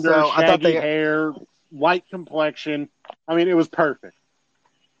 slender, shaggy hair, light complexion. I mean, it was perfect.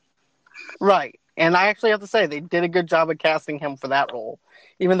 Right. And I actually have to say, they did a good job of casting him for that role,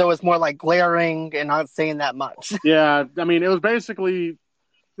 even though it's more like glaring and not saying that much. Yeah, I mean, it was basically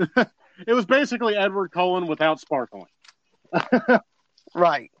Edward Cullen without sparkling.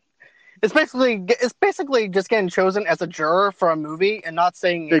 Right. It's basically just getting chosen as a juror for a movie and not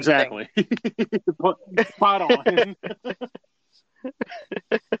saying anything. Exactly. Spot on.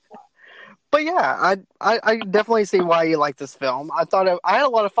 But yeah, I definitely see why you like this film. I had a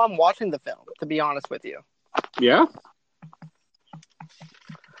lot of fun watching the film, to be honest with you. Yeah.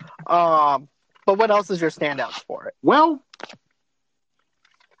 But what else is your standouts for it? Well,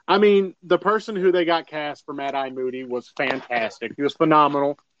 I mean, the person who they got cast for Mad-Eye Moody was fantastic. He was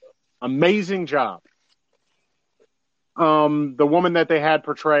phenomenal. Amazing job. The woman that they had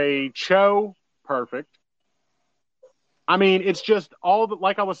portray Cho, perfect. I mean, it's just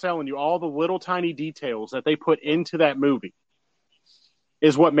like I was telling you, all the little tiny details that they put into that movie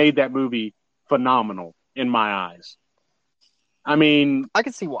is what made that movie phenomenal in my eyes. I mean, I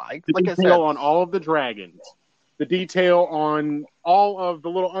can see why. The detail on all of the dragons, the detail on all of the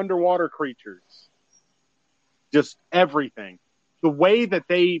little underwater creatures, just everything. The way that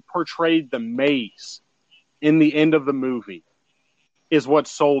they portrayed the maze in the end of the movie is what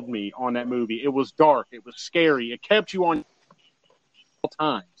sold me on that movie. It was dark. It was scary. It kept you on all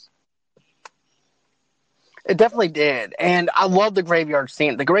times. It definitely did. And I love the graveyard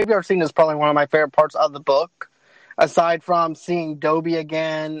scene. The graveyard scene is probably one of my favorite parts of the book, aside from seeing Dobby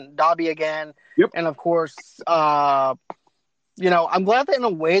again, yep. And of course, I'm glad that in a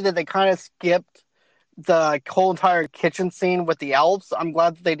way that they kind of skipped the whole entire kitchen scene with the elves. I'm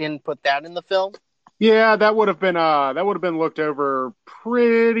glad that they didn't put that in the film. Yeah, that would have been looked over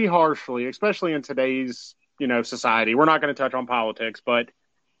pretty harshly, especially in today's, society. We're not going to touch on politics, but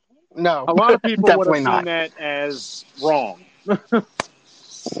no, a lot of people would have seen that as wrong.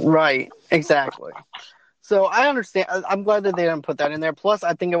 Right, exactly. So I understand. I'm glad that they didn't put that in there. Plus,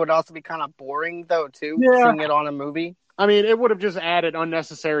 I think it would also be kind of boring, though, too, seeing it on a movie. I mean, it would have just added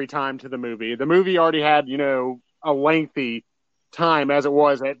unnecessary time to the movie. The movie already had, a lengthy time as it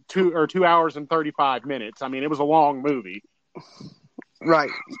was at 2 hours and 35 minutes. I mean, it was a long movie.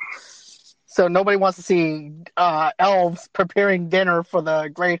 Right. So nobody wants to see elves preparing dinner for the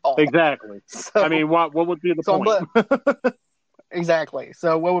Great Hall. Exactly. So, I mean, what would be the point? Exactly.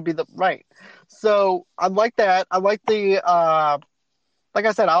 So what would be right? So I like that. I like the like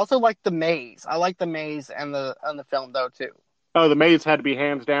I said, I also like the maze. I like the maze and the film though too. Oh, the maze had to be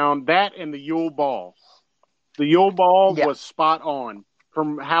hands down. That and the Yule Ball. The Yule Ball was spot on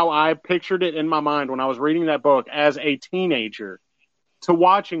from how I pictured it in my mind when I was reading that book as a teenager to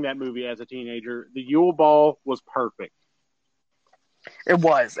watching that movie as a teenager. The Yule Ball was perfect. It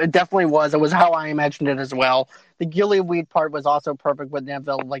was. It definitely was. It was how I imagined it as well. The Gillyweed part was also perfect with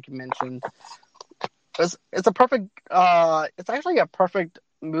Neville, like you mentioned. It's a perfect. It's actually a perfect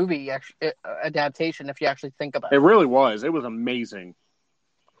movie adaptation if you actually think about it. It really was. It was amazing.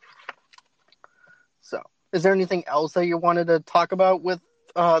 So, is there anything else that you wanted to talk about with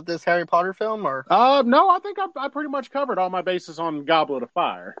this Harry Potter film, or? No, I think I pretty much covered all my bases on Goblet of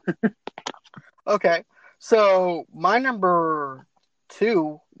Fire. Okay, so my number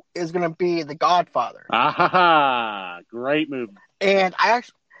 2 is going to be The Godfather. Great movie. And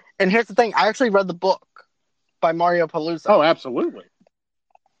here's the thing, I actually read the book by Mario Puzo. Oh, absolutely.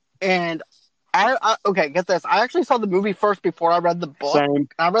 And okay, get this. I actually saw the movie first before I read the book. Same.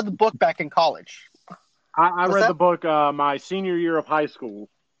 I read the book back in college. I read the book my senior year of high school.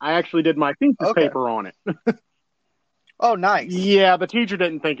 I actually did my thesis paper on it. Oh, nice. Yeah, the teacher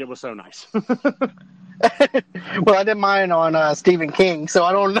didn't think it was so nice. Well, I did mine on Stephen King, so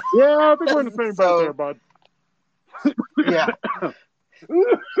I don't know. Yeah, I think we're in the same boat there, bud. Yeah.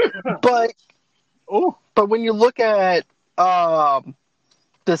 But Oh, but when you look at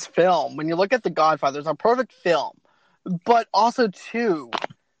this film, when you look at The Godfather, it's a perfect film. But also, too,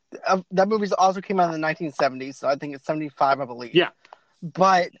 that movie also came out in the 1970s, so I think it's 75, I believe. yeah.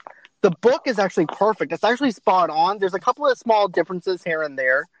 But the book is actually perfect. It's actually spot on. There's a couple of small differences here and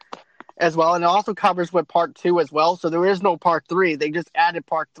there as well, and it also covers with part 2 as well, so there is no part 3. They just added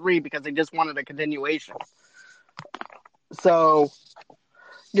part 3 because they just wanted a continuation. So,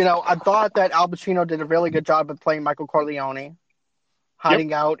 I thought that Al Pacino did a really good job of playing Michael Corleone,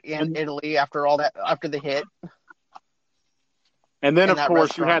 hiding out in Italy after the hit. And then, in of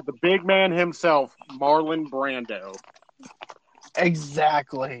course, restaurant. you had the big man himself, Marlon Brando.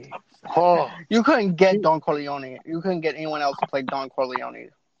 Exactly. Oh, you couldn't get Don Corleone. You couldn't get anyone else to play Don Corleone.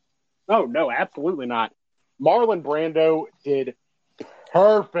 Oh, no, absolutely not. Marlon Brando did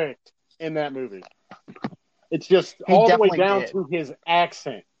perfect in that movie. It's just He all the way definitely down did. to his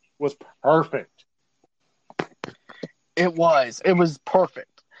accent was perfect. It was. It was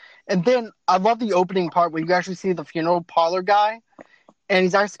perfect. And then I love the opening part where you actually see the funeral parlor guy, and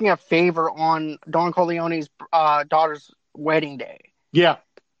he's asking a favor on Don Corleone's daughter's wedding day. Yeah.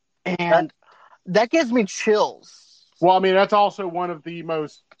 And that gives me chills. Well, I mean, that's also one of the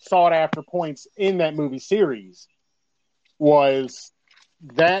most sought-after points in that movie series was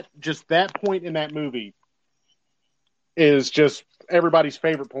that point in that movie is just everybody's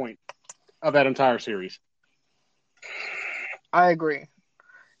favorite point of that entire series. I agree.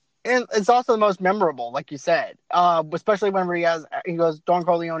 And it's also the most memorable, like you said, especially whenever he goes, Don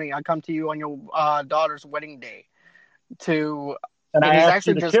Corleone, I come to you on your daughter's wedding day and he's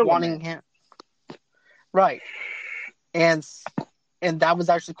actually just wanting him. Right. And that was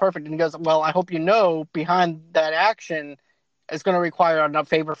actually perfect. And he goes, well, I hope you know behind that action is going to require a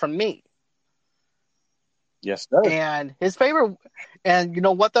favor from me. Yes, sir. And his favor, and you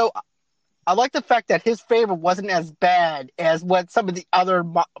know what though? I like the fact that his favor wasn't as bad as what some of the other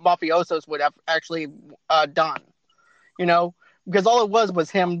mafiosos would have actually done. Because all it was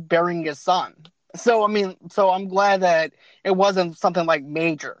him burying his son. So, I'm glad that it wasn't something like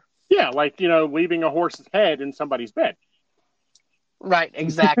major. Yeah, like, leaving a horse's head in somebody's bed. Right,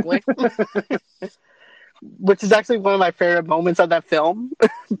 exactly. Which is actually one of my favorite moments of that film.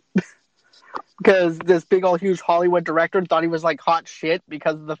 Because this big old huge Hollywood director thought he was like hot shit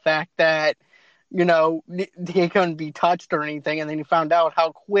because of the fact that, he couldn't be touched or anything. And then he found out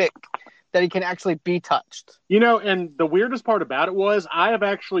how quick that he can actually be touched. And the weirdest part about it was I have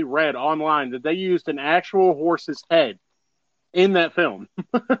actually read online that they used an actual horse's head in that film.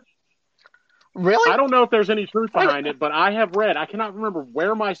 Really? I don't know if there's any truth behind it, but I have read, I cannot remember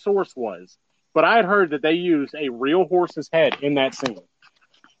where my source was, but I had heard that they used a real horse's head in that scene.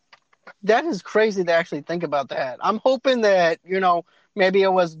 That is crazy to actually think about that. I'm hoping that, maybe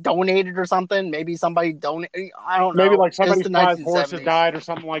it was donated or something. Maybe somebody donated. I don't know. Maybe like somebody's prize horse had died or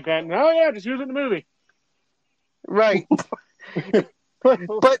something like that. No, yeah, just use it in the movie. Right.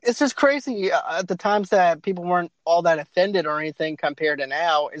 But it's just crazy at the times that people weren't all that offended or anything compared to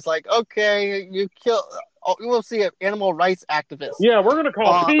now. It's like, okay, you will see an animal rights activist. Yeah, we're going to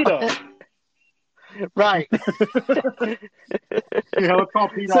call PETA. Right. Let's call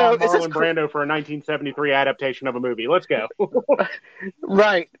PETA on Marlon Brando for a 1973 adaptation of a movie. Let's go.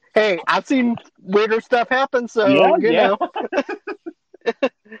 Right. Hey, I've seen weirder stuff happen, so, you know.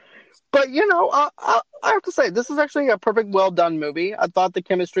 But, I have to say, this is actually a perfect, well-done movie. I thought the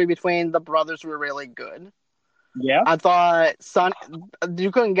chemistry between the brothers were really good. Yeah. I thought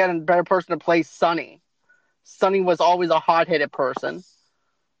you couldn't get a better person to play Sonny. Sonny was always a hot-headed person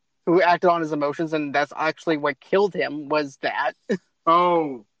who acted on his emotions, and that's actually what killed him, was that.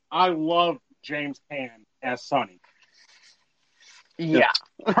 Oh, I love James Caan as Sonny. Yeah.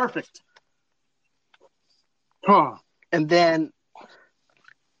 Perfect. Huh. And then...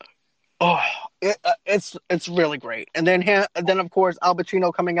 it's really great. And then of course Al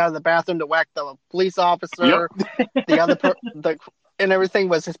Pacino coming out of the bathroom to whack the police officer, Yep. And everything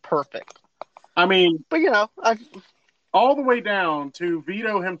was just perfect. But all the way down to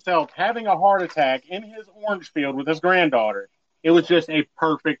Vito himself having a heart attack in his orange field with his granddaughter. It was just a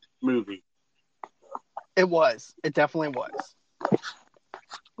perfect movie. It was. It definitely was.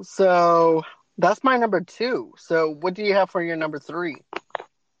 So that's my number 2. So what do you have for your number 3?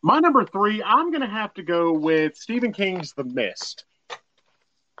 My number 3, I'm going to have to go with Stephen King's The Mist.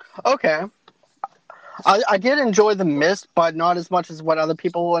 Okay. I did enjoy The Mist, but not as much as what other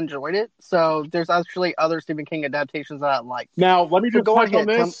people enjoyed it. So there's actually other Stephen King adaptations that I like. Now, let me just go touch ahead,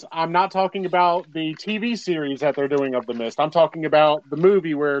 on this. I'm not talking about the TV series that they're doing of The Mist. I'm talking about the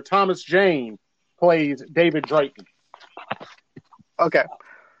movie where Thomas Jane plays David Drayton. Okay. As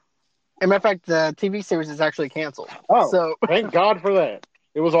a matter of fact, the TV series is actually canceled. Oh, So, thank God for that.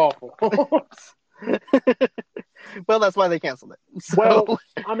 It was awful. well, that's why they canceled it. So, Well,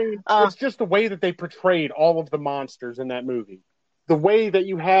 I mean, it's just the way that they portrayed all of the monsters in that movie. The way that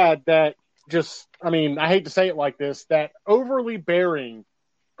you had that just, I mean, I hate to say it like this, that overly bearing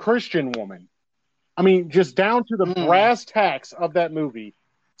Christian woman. I mean, just down to the brass tacks of that movie.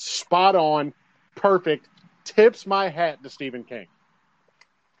 Spot on, perfect, tips my hat to Stephen King.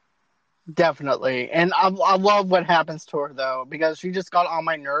 definitely. And I love what happens to her, though, because she just got on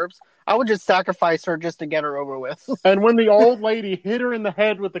my nerves. I would just sacrifice her just to get her over with. And when the old lady hit her in the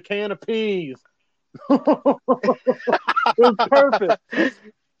head with the can of peas, it was perfect.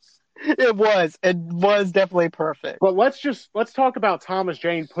 It was definitely perfect. But let's talk about Thomas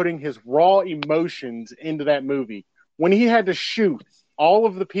Jane putting his raw emotions into that movie. When he had to shoot all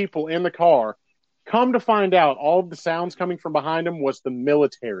of the people in the car, come to find out all of the sounds coming from behind him was the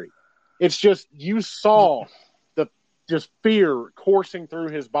military. It's just, you saw the just fear coursing through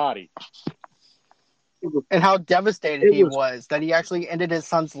his body. And how devastated he was that he actually ended his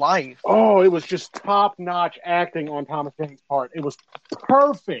son's life. Oh, it was just top-notch acting on Thomas Jane's part. It was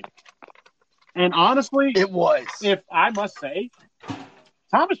perfect. And honestly, it was. If I must say,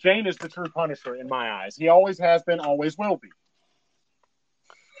 Thomas Jane is the true Punisher in my eyes. He always has been, always will be.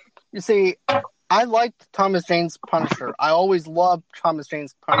 You see, I liked Thomas Jane's Punisher. I always loved Thomas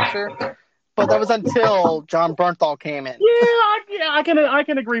Jane's Punisher, but that was until John Bernthal came in. Yeah, I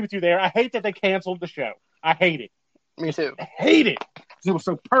can agree with you there. I hate that they canceled the show. I hate it. Me too. I hate it. It was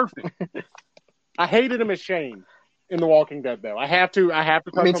so perfect. I hated him as Shane in The Walking Dead, though. I have to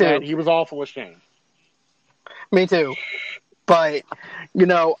touch on that. He was awful as Shane. Me too. But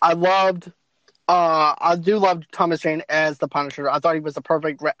I do love Thomas Jane as the Punisher. I thought he was the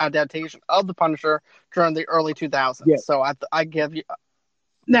perfect adaptation of the Punisher during the early 2000s. Yeah. So I give you.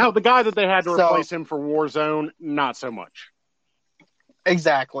 Now, the guy that they had to replace him for Warzone, not so much.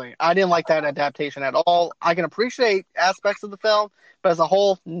 Exactly. I didn't like that adaptation at all. I can appreciate aspects of the film, but as a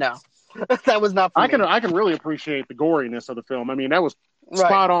whole, no. That was not for me. I can really appreciate the goriness of the film. I mean, that was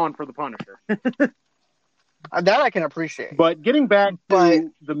spot on for the Punisher. That I can appreciate. But getting back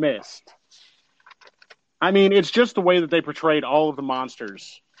to The Mist, I mean, it's just the way that they portrayed all of the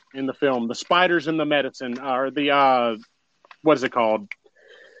monsters in the film. The spiders in the medicine, or the, what is it called?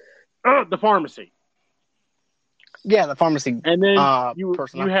 The pharmacy. Yeah, the pharmacy. And then you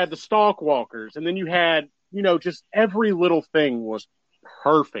had the stalkwalkers, and then you had, just every little thing was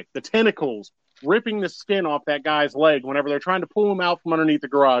perfect. The tentacles ripping the skin off that guy's leg whenever they're trying to pull him out from underneath the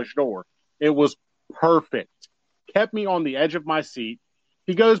garage door. It was perfect. Kept me on the edge of my seat.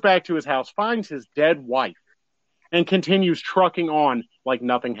 He goes back to his house, finds his dead wife, and continues trucking on like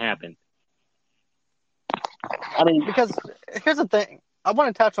nothing happened. I mean, because here's the thing. I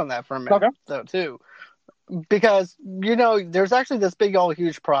want to touch on that for a minute, though, too. Because, there's actually this big old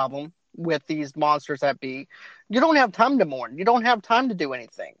huge problem with these monsters that be. You don't have time to mourn. You don't have time to do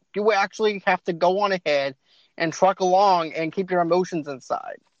anything. You actually have to go on ahead and truck along and keep your emotions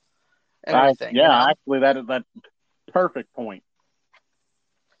inside. And everything. Yeah, actually, that's perfect point.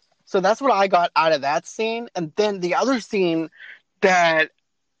 So that's what I got out of that scene. And then the other scene that,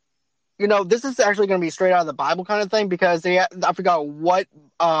 this is actually going to be straight out of the Bible kind of thing, because I forgot what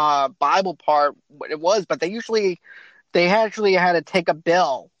Bible part it was, but they actually had to take a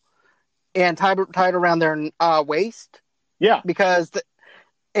bell and tie it around their waist. Yeah.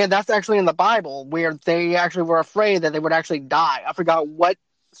 And that's actually in the Bible, where they actually were afraid that they would actually die. I forgot what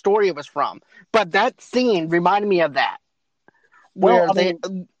story it was from, but that scene reminded me of that.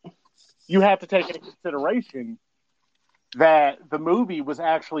 You have to take into consideration that the movie was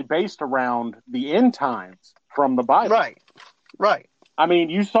actually based around the end times from the Bible. Right. I mean,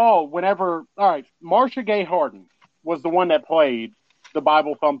 you saw Marcia Gay Harden was the one that played the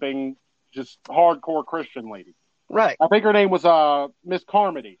Bible-thumping, just hardcore Christian lady. Right. I think her name was Miss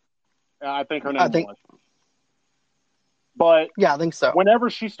Carmody. I think her name was. But yeah, I think so. Whenever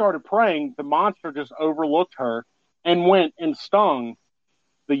she started praying, the monster just overlooked her and went and stung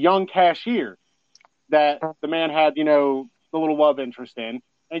the young cashier that the man had, the little love interest in,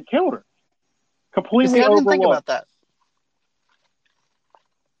 and killed her. Completely overlooked. I didn't think about that.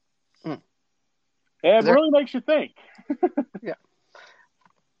 It really makes you think. Yeah.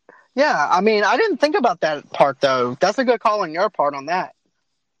 Yeah, I mean, I didn't think about that part, though. That's a good call on your part on that.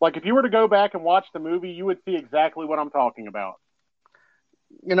 Like, if you were to go back and watch the movie, you would see exactly what I'm talking about.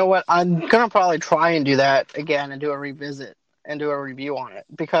 You know what? I'm going to probably try and do that again and do a revisit and do a review on it,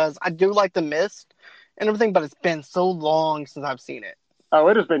 because I do like The Mist and everything, but it's been so long since I've seen it. Oh,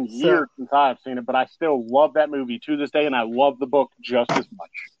 it has been So, years since I've seen it, but I still love that movie to this day, and I love the book just as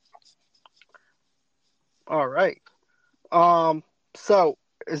much. all right. So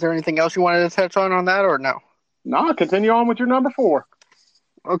is there anything else you wanted to touch on that or no? No, continue on with your number 4.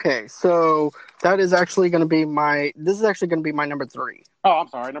 Okay, so that is actually going to be this is actually going to be my number 3. Oh, I'm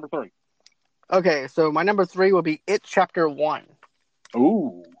sorry, number 3. Okay, so my number 3 will be It Chapter 1.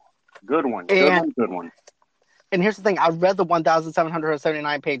 Ooh, good one. Good one. And here's the thing, I read the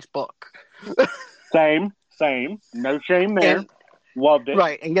 1,779-page book. Same. No shame there. And, Loved it.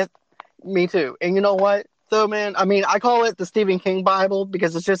 right, and me too. And you know what? So, man, I mean, I call it the Stephen King Bible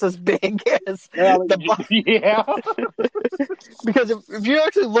because it's just as big as the book. Yeah. Because if you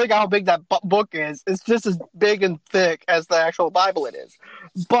actually look how big that book is, it's just as big and thick as the actual Bible it is.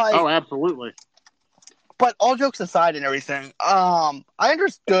 But Oh, absolutely. But all jokes aside and everything, I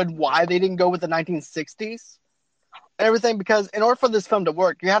understood why they didn't go with the 1960s and everything, because in order for this film to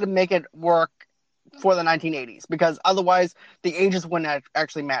work, you had to make it work for the 1980s, because otherwise the ages wouldn't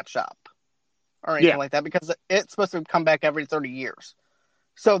actually match up or anything like that, because it's supposed to come back every 30 years.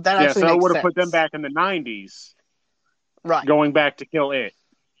 So that actually makes sense. So it would have put them back in the 90s. Right. Going back to kill it.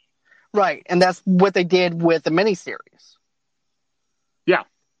 Right. And that's what they did with the miniseries. Yeah.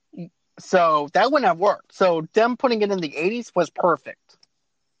 So that wouldn't have worked. So them putting it in the 80s was perfect.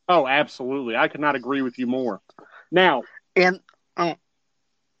 Oh, absolutely. I could not agree with you more. Now. And go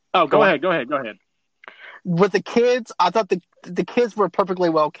ahead. With the kids, I thought the kids were perfectly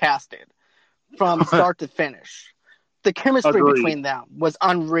well casted from start to finish. The chemistry between them was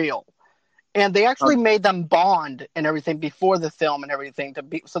unreal. And they actually made them bond and everything before the film and everything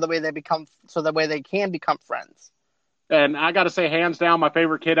so that way they can become friends. And I got to say, hands down, my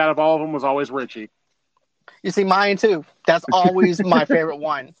favorite kid out of all of them was always Richie. You see, mine too. That's always my favorite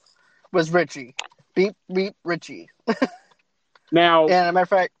one. Was Richie. Beep, beep, Richie. Now, and as a matter of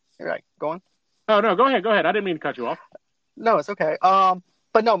fact, you're right. Go on. Oh no, go ahead. I didn't mean to cut you off. No, it's okay.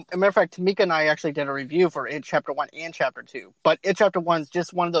 But no, as a matter of fact, Tamika and I actually did a review for It Chapter 1 and Chapter 2. But It Chapter 1 is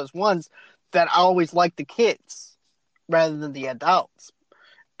just one of those ones that I always like the kids rather than the adults.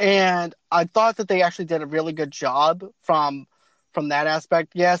 And I thought that they actually did a really good job from that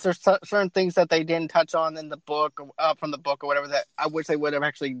aspect. Yes, there's certain things that they didn't touch on in the book, from the book or whatever, that I wish they would have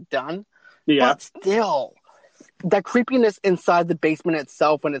actually done. Yeah. But still, that creepiness inside the basement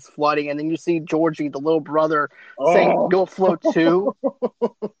itself when it's flooding, and then you see Georgie, the little brother, saying, "You'll float too."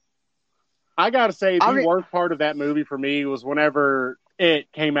 I gotta say, the worst part of that movie for me was whenever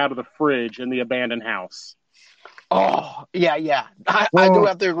it came out of the fridge in the abandoned house. Oh, yeah. I do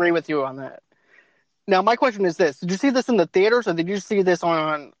have to agree with you on that. Now, my question is this. Did you see this in the theaters, or did you see this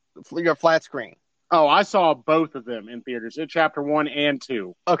on your flat screen? Oh, I saw both of them in theaters, in Chapter 1 and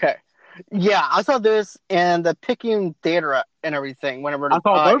 2. Okay. Yeah, I saw this in the Picayune Theater and everything whenever I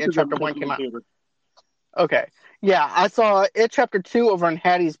saw both It of them Chapter 1 came out. Theater. Okay. Yeah, I saw It Chapter 2 over in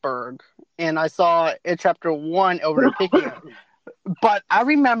Hattiesburg, and I saw It Chapter 1 over in Picayune. But I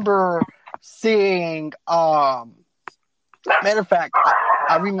remember seeing, matter of fact,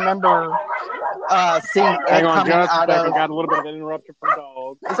 I remember seeing it Hang on coming just out a second. of... Got a little bit of an interruption from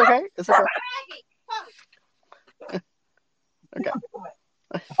dogs. It's okay. Okay.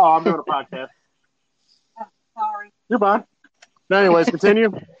 Oh, I'm doing a podcast. Sorry. You're fine. Anyways,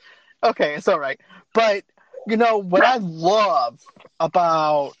 continue. Okay, it's all right. But, what I love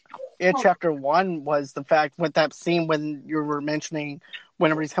about It Chapter 1 was the fact with that scene when you were mentioning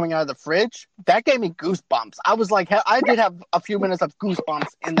whenever he's coming out of the fridge, that gave me goosebumps. I was like, I did have a few minutes of goosebumps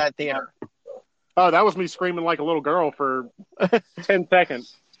in that theater. Oh, that was me screaming like a little girl for 10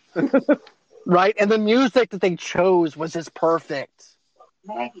 seconds. Right? And the music that they chose was just perfect.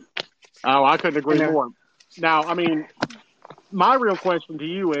 Oh, I couldn't agree more. Now, I mean, my real question to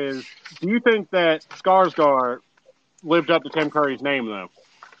you is, do you think that Skarsgård lived up to Tim Curry's name, though?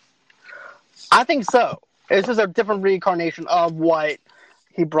 I think so. It's just a different reincarnation of what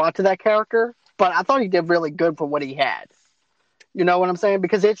he brought to that character, but I thought he did really good for what he had. You know what I'm saying?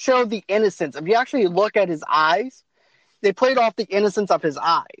 Because it showed the innocence. If you actually look at his eyes, they played off the innocence of his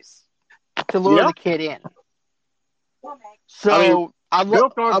eyes to lure the kid in. So I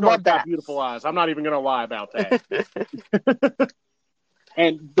love that. Beautiful eyes. I'm not even going to lie about that.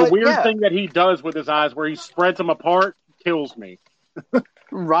 And the weird thing that he does with his eyes, where he spreads them apart, kills me.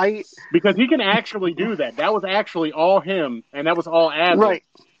 Right? Because he can actually do that. That was actually all him, and that was all Adler.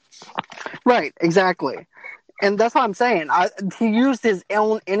 Right, exactly. And that's what I'm saying. He used his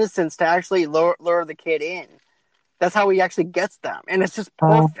own innocence to actually lure the kid in. That's how he actually gets them. And it's just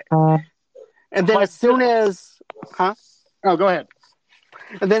perfect. And then as soon as... Huh? Oh, go ahead.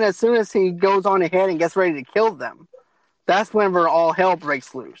 And then as soon as he goes on ahead and gets ready to kill them, that's whenever all hell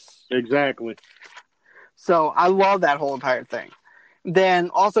breaks loose. Exactly. So I love that whole entire thing. Then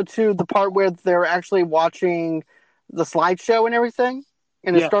also too the part where they're actually watching the slideshow and everything,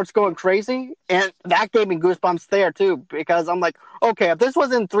 and it Yeah. starts going crazy, and that gave me goosebumps there too, because I'm like, okay, if this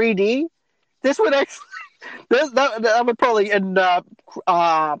was in 3D, this would actually that would probably end up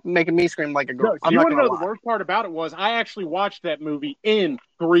making me scream like a girl. No, I'm you not want to gonna know lie. the worst part about it was I actually watched that movie in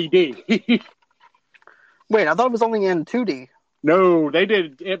 3D. Wait, I thought it was only in 2D. No, they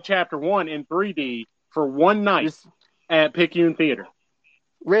did It Chapter 1 in 3D for one night at Picayune Theater.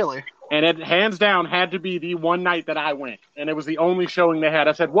 Really? And it, hands down, had to be the one night that I went. And it was the only showing they had.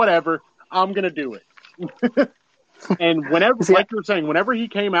 I said, whatever, I'm going to do it. And whenever, See, like you were saying, whenever he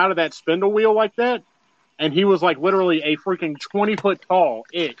came out of that spindle wheel like that, and he was like literally a freaking 20-foot tall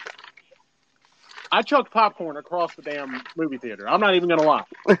It, I chucked popcorn across the damn movie theater. I'm not even going to lie.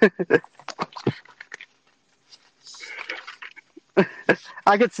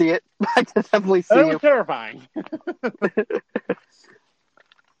 I could see it. I could definitely see It it. was terrifying.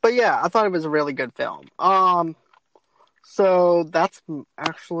 But yeah, I thought it was a really good film. So that's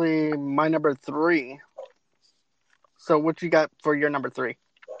actually my number 3. So what you got for your number 3?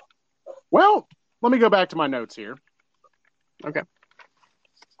 Well, let me go back to my notes here. Okay.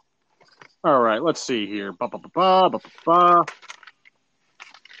 All right, let's see here. All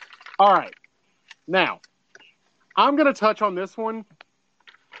right. Now, I'm going to touch on this one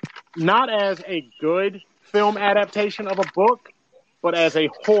not as a good film adaptation of a book, but as a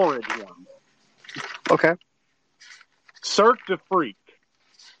horrid one. Okay. Cirque du Freak.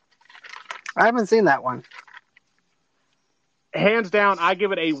 I haven't seen that one. Hands down, I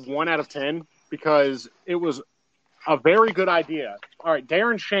give it a 1 out of 10 because it was a very good idea. All right,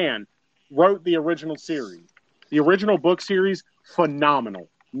 Darren Shan wrote the original series. The original book series, phenomenal.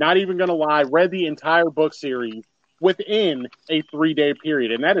 Not even going to lie, read the entire book series within a 3-day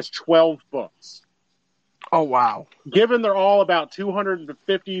period, and that is 12 books. Oh, wow. Given they're all about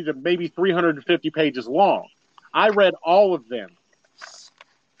 250 to maybe 350 pages long, I read all of them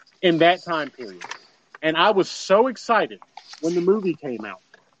in that time period. And I was so excited when the movie came out.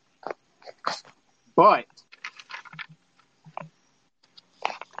 But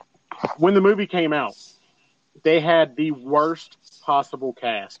when the movie came out, they had the worst possible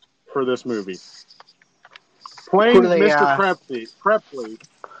cast for this movie. Playing Mr. Crepsley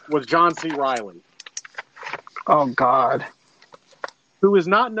was John C. Reilly, Oh, God. who is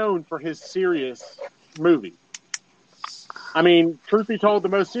not known for his serious movie. I mean, truth be told, the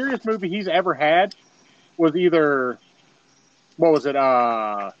most serious movie he's ever had was either, what was it,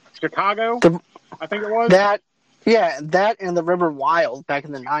 Chicago, I think it was? That and The River Wild back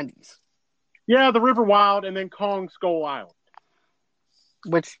in the 90s. Yeah, The River Wild, and then Kong Skull Island.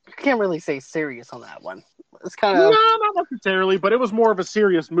 Which you can't really say serious on that one. It's kind of... No, not necessarily, but it was more of a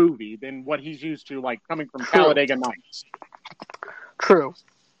serious movie than what he's used to, like coming from Talladega Nights. True.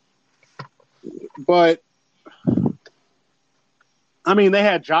 But, I mean, they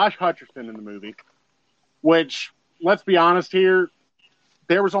had Josh Hutcherson in the movie, which, let's be honest here,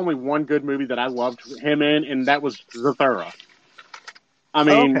 there was only one good movie that I loved him in, and that was Zathura. I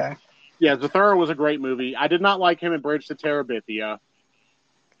mean, Okay. Yeah, Zathura was a great movie. I did not like him in Bridge to Terabithia.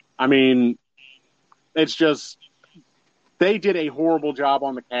 I mean, it's just, they did a horrible job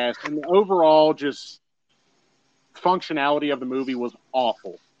on the cast, and the overall just functionality of the movie was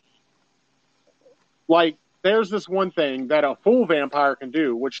awful. Like, there's this one thing that a full vampire can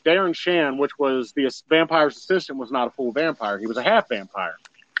do, which Darren Shan, which was the vampire's assistant, was not a full vampire. He was a half vampire.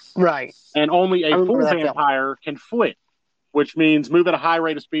 Right. And only a full that vampire can flit, which means move at a high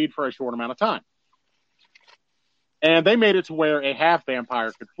rate of speed for a short amount of time. And they made it to where a half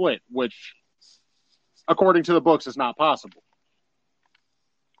vampire could flit, which, according to the books, is not possible.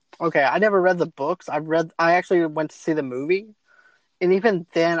 Okay, I never read the books. I actually went to see the movie, and even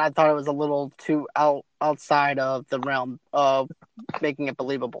then, I thought it was a little too outside of the realm of making it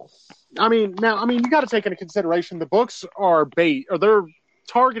believable. I mean, you got to take into consideration the books are they're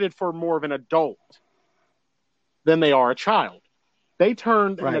targeted for more of an adult than they are a child. They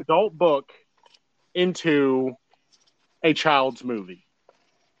turned an adult book into a child's movie.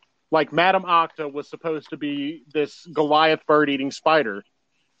 Like Madame Octa was supposed to be this Goliath bird-eating spider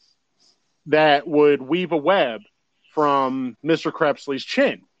that would weave a web from Mr. Crepsley's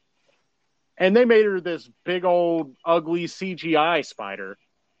chin. And they made her this big old ugly CGI spider.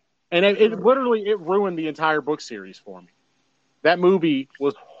 And it literally ruined the entire book series for me. That movie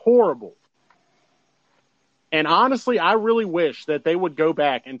was horrible. And honestly, I really wish that they would go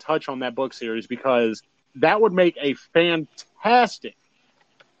back and touch on that book series, because that would make a fantastic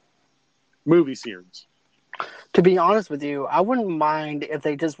movie series. To be honest with you, I wouldn't mind if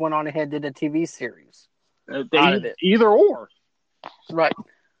they just went on ahead and did a TV series out of it. Either or. Right.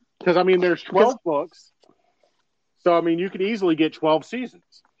 Because, I mean, there's 12 books. So, I mean, you could easily get 12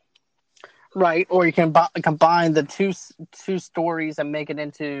 seasons. Right. Or you can combine the two stories and make it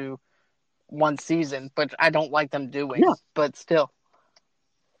into one season, but I don't like them doing. Yeah. But still.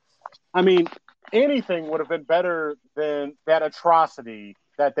 I mean, anything would have been better than that atrocity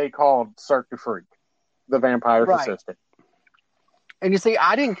that they called Cirque du Freak, the vampire's assistant. And you see,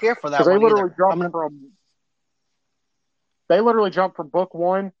 I didn't care for that Because one they literally jumped from book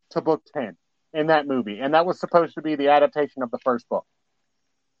 1 to book 10 in that movie. And that was supposed to be the adaptation of the first book.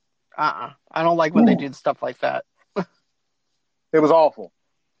 I don't like when they do stuff like that. It was awful.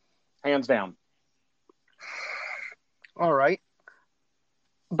 Hands down. All right.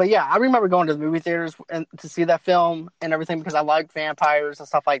 But yeah, I remember going to the movie theaters and to see that film and everything because I liked vampires and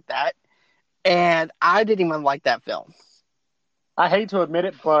stuff like that. And I didn't even like that film. I hate to admit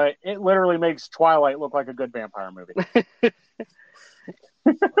it, but it literally makes Twilight look like a good vampire movie.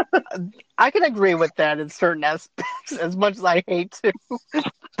 I can agree with that in certain aspects, as much as I hate to.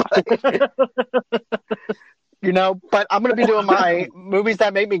 But, but I'm going to be doing my movies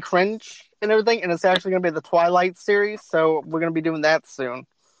that make me cringe and everything, and it's actually going to be the Twilight series, so we're going to be doing that soon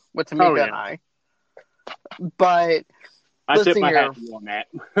with Tamika and I. But I tip my hat to you on that.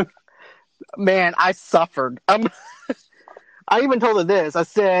 Man, I suffered. I even told her this. I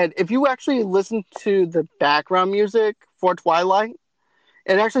said, if you actually listen to the background music for Twilight,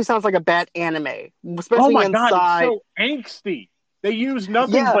 it actually sounds like a bad anime, especially God, inside. it's so angsty. They used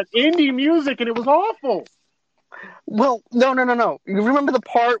nothing but indie music, and it was awful. Well, no. You remember the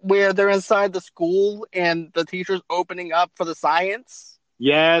part where they're inside the school and the teacher's opening up for the science?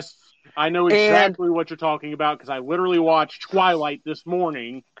 Yes, I know exactly what you're talking about because I literally watched Twilight this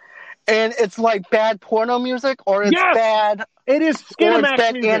morning. And it's like bad porno music, or it's bad. It is Skinamax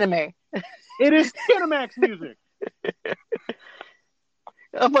bad music. Anime. It is Skinamax music.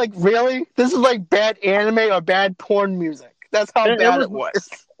 I'm like, really? This is like bad anime or bad porn music. That's how bad it was.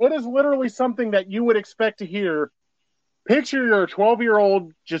 It is literally something that you would expect to hear. Picture your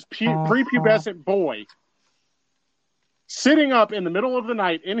 12-year-old, just prepubescent boy sitting up in the middle of the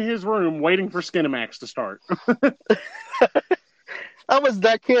night in his room waiting for Skinamax to start. I was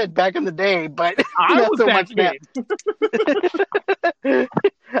that kid back in the day, but I was that kid.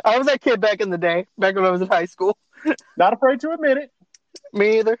 I was that kid back in the day, back when I was in high school. Not afraid to admit it.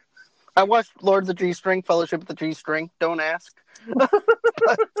 Me either. I watched Lords of the G-String, Fellowship of the G-String. Don't ask.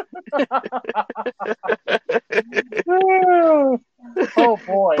 Oh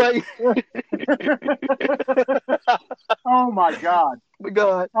boy! Oh my God!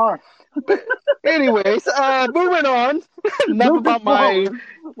 God. But anyways, moving on. Enough about my.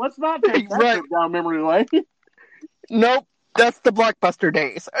 Let's not take that down memory lane. Nope, that's the Blockbuster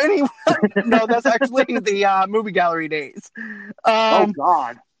days. Anyway, no, that's actually the movie gallery days. Oh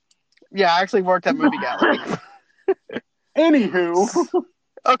God! Yeah, I actually worked at movie gallery. Anywho,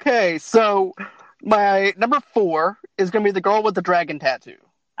 okay, so my number 4 is going to be The Girl with the Dragon Tattoo.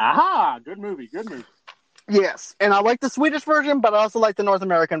 Aha! Good movie. Yes, and I like the Swedish version, but I also like the North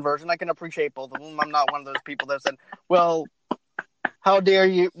American version. I can appreciate both of them. I'm not one of those people that said, well, how dare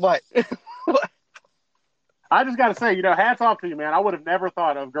you, what? I just got to say, hats off to you, man. I would have never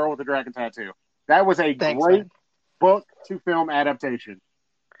thought of Girl with the Dragon Tattoo. That was a great book to film adaptation.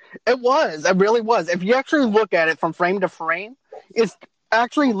 It was. It really was. If you actually look at it from frame to frame, it's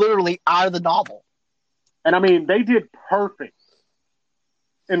actually literally out of the novel. And I mean, they did perfect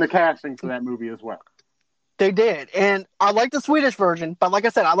in the casting for that movie as well. They did. And I like the Swedish version, but like I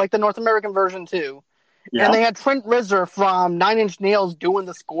said, I like the North American version too. Yeah. And they had Trent Reznor from Nine Inch Nails doing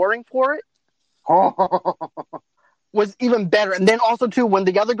the scoring for it. Was even better. And then also too, when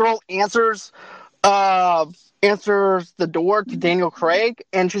the other girl answers the door to Daniel Craig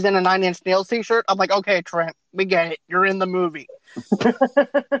and she's in a Nine Inch Nails t-shirt, I'm like, okay, Trent, we get it. You're in the movie.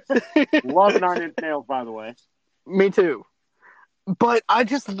 Love Nine Inch Nails, by the way. Me too. But I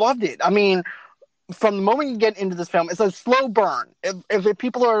just loved it. I mean, from the moment you get into this film, it's a slow burn. If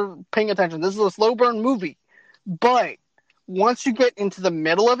people are paying attention, this is a slow burn movie. But once you get into the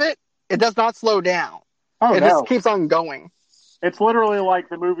middle of it, it does not slow down. It just keeps on going. It's literally like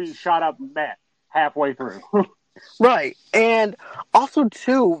the movie shot up Met halfway through. Right. And also,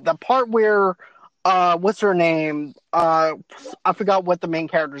 too, the part where, what's her name? I forgot what the main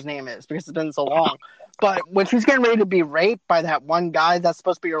character's name is because it's been so long. But when she's getting ready to be raped by that one guy that's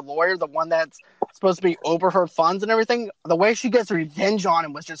supposed to be her lawyer, the one that's supposed to be over her funds and everything, the way she gets revenge on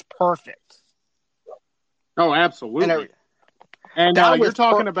him was just perfect. Oh, absolutely. And you're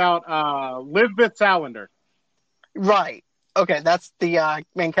talking about Lisbeth Salander. Right. Okay, that's the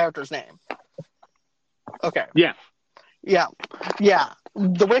main character's name. Okay. Yeah. Yeah. Yeah.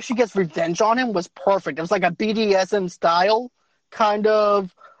 The way she gets revenge on him was perfect. It was like a BDSM style kind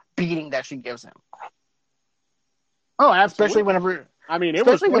of beating that she gives him. Oh, Especially absolutely. whenever I mean, it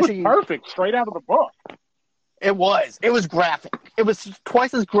especially when was she perfect, straight out of the book. it was graphic. It was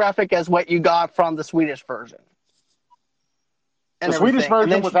twice as graphic as what you got from the Swedish version. The And Swedish everything.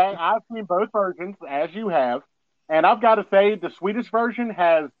 And version then was she, I've seen both versions, as you have, and I've got to say the Swedish version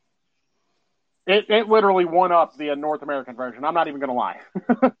has it literally won up the North American version. I'm not even going to lie.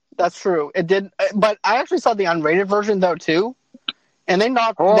 that's true. It did, but I actually saw the unrated version though too, and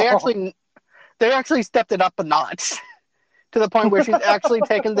Oh, they actually stepped it up a notch to the point where she's actually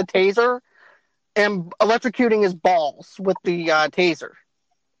taking the taser and electrocuting his balls with the taser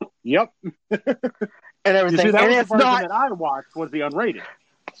yep. and You see, everything. that And was the it's version not that I watched was the unrated.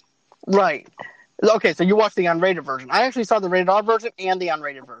 right. Okay, so you watched the unrated version. I actually saw the rated R version and the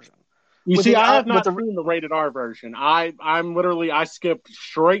unrated version. You With see, the I have with not the seen the rated R version. I'm literally I skipped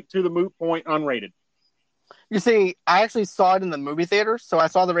straight to the moot point unrated. You see, I actually saw it in the movie theater, so I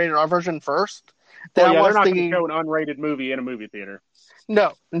saw the rated R version first. Then Well, I yeah, they're watched not going to the show an unrated movie in a movie theater.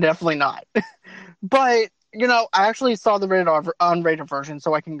 no, definitely not. But I actually saw the rated R unrated version,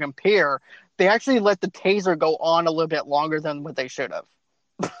 so I can compare. They actually let the taser go on a little bit longer than what they should have.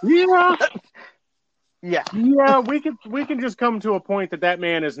 Yeah, Yeah, yeah, we can just come to a point that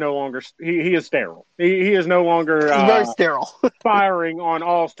man is no longer he is sterile. He is no longer it's very sterile. firing on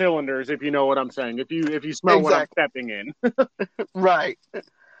all cylinders. If you know what I'm saying. If you smell what I'm Exactly. stepping in. Right.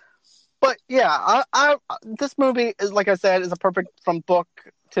 But yeah, this movie is, like I said, is a perfect from book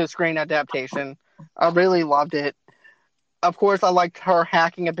to screen adaptation. I really loved it. Of course, I liked her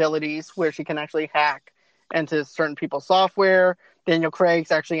hacking abilities, where she can actually hack into certain people's software. Daniel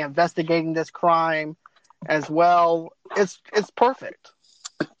Craig's actually investigating this crime as well. It's perfect.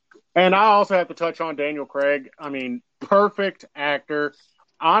 And I also have to touch on Daniel Craig. I mean, perfect actor.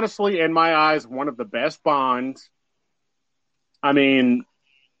 Honestly, in my eyes, one of the best Bonds. I mean,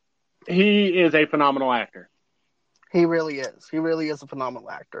 he is a phenomenal actor. He really is. He really is a phenomenal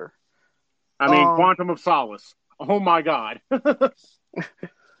actor. I mean, Um, Quantum of Solace. Oh my God.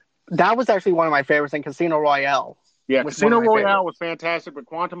 that was actually one of my favorites in Casino Royale. Yeah, Was one of Casino my Royale favorites. was fantastic, but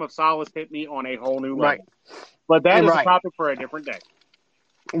Quantum of Solace hit me on a whole new Right. level. But that is a Right. topic for a different day.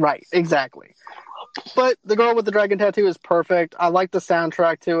 Right. Exactly. But The Girl with the Dragon Tattoo is perfect. I like the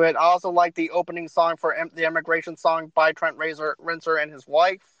soundtrack to it. I also like the opening song for the Immigration Song by Trent Reznor and his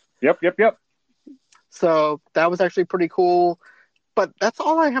wife. Yep. So that was actually pretty cool. But that's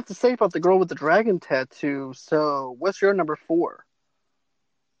all I have to say about The Girl with the Dragon Tattoo. So what's your number 4?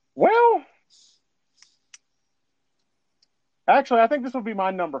 Well, actually, I think this will be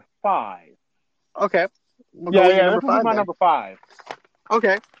my number 5. Okay. We'll go with your Yeah, number this will be 5 my then. number 5.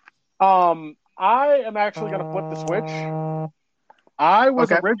 Okay. I am actually going to flip the switch. I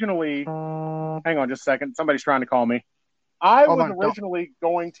was Okay. originally, hang on just a second, somebody's trying to call me. I Hold was on. originally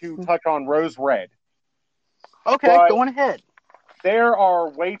going to touch on Rose Red, Okay, but go on ahead. there are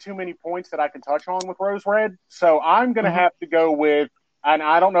way too many points that I can touch on with Rose Red, so I'm going to have to go with, and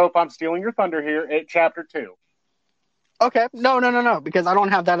I don't know if I'm stealing your thunder here, at Chapter 2. Okay. No, because I don't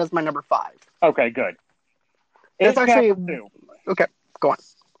have that as my number 5. Okay, good. It's actually Chapter 2. okay. Go on.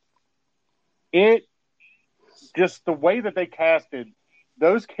 It just the way that they casted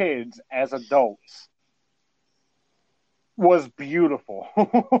those kids as adults was beautiful.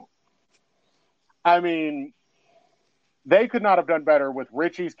 I mean, they could not have done better with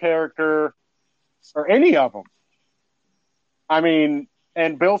Richie's character or any of them. I mean,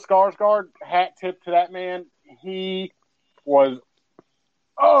 and Bill Skarsgård, hat tip to that man. He was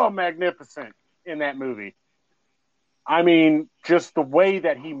magnificent in that movie. I mean, just the way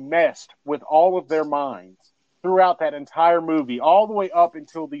that he messed with all of their minds throughout that entire movie, all the way up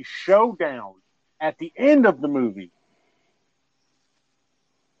until the showdown at the end of the movie.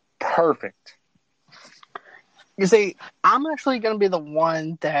 Perfect. You see, I'm actually going to be the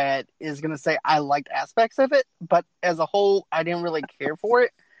one that is going to say I liked aspects of it, but as a whole, I didn't really care for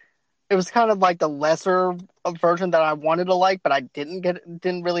it. It was kind of like the lesser version that I wanted to like, but I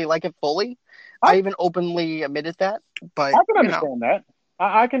didn't really like it fully. I even openly admitted that, but I can understand that.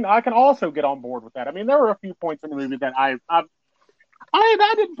 I can also get on board with that. I mean, there were a few points in the movie that I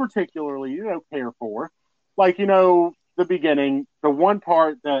didn't particularly care for, like the beginning. The one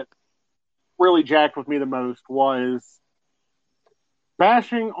part that really jacked with me the most was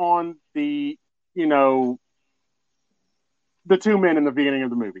bashing on the the two men in the beginning of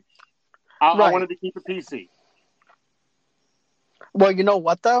the movie. I Right. wanted to keep it PC. Well, you know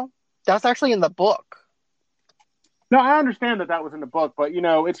what though? That's actually in the book. No, I understand that that was in the book, but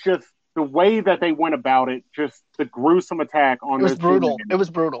it's just the way that they went about it, just the gruesome attack on It was those two brutal. men. It was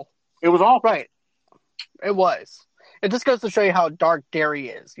brutal. It was awful. Right. It was. It just goes to show you how dark Derry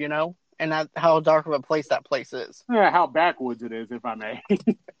is, and how dark of a place that place is. Yeah, how backwoods it is, if I may.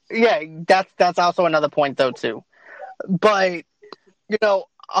 Yeah, that's also another point though too. But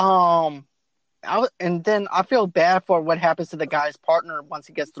and then I feel bad for what happens to the guy's partner once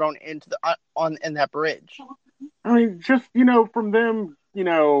he gets thrown into in that bridge. I mean, just from them,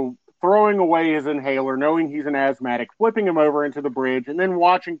 throwing away his inhaler, knowing he's an asthmatic, flipping him over into the bridge, and then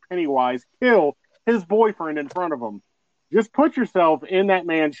watching Pennywise kill his boyfriend in front of him. Just put yourself in that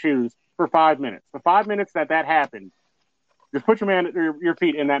man's shoes for 5 minutes. The 5 minutes that happened, just put your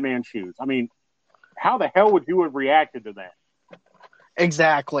feet in that man's shoes. I mean, how the hell would you have reacted to that?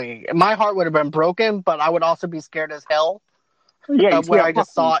 Exactly. My heart would have been broken, but I would also be scared as hell. Yeah, where I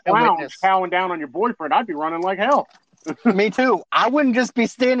just saw it and witnessed. Chowing down on your boyfriend, I'd be running like hell. Me too. I wouldn't just be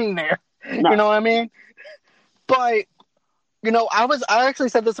standing there. No. You know what I mean? But I actually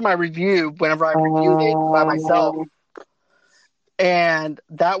said this in my review whenever I reviewed it by myself. And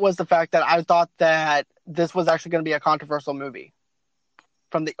that was the fact that I thought that this was actually going to be a controversial movie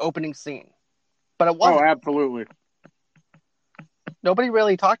from the opening scene. But it wasn't. Oh, absolutely. Nobody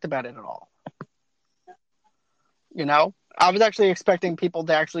really talked about it at all. I was actually expecting people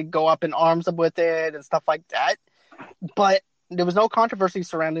to actually go up in arms with it and stuff like that. But there was no controversy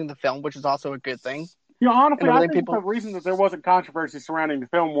surrounding the film, which is also a good thing. Honestly, I think the reason that there wasn't controversy surrounding the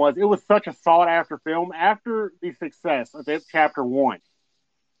film was it was such a sought-after film. After the success of It Chapter 1,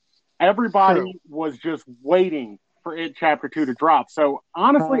 everybody was just waiting for It Chapter 2 to drop. So,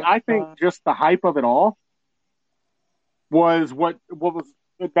 honestly, I think just the hype of it all was what was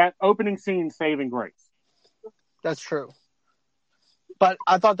that opening scene saving grace. That's true. But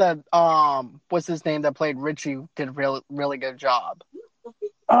I thought that what's his name that played Richie did a really, really good job.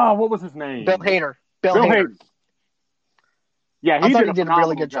 Oh, what was his name? Bill Hader. Bill Hader. Yeah, he did a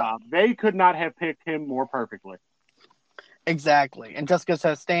really good job. They could not have picked him more perfectly. Exactly. And Jessica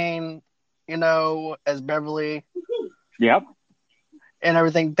Chastain, as Beverly. Yep. And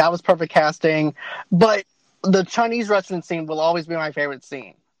everything. That was perfect casting. But the Chinese restaurant scene will always be my favorite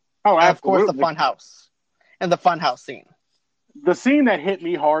scene. Oh, absolutely. And of course, the funhouse. And the funhouse scene. The scene that hit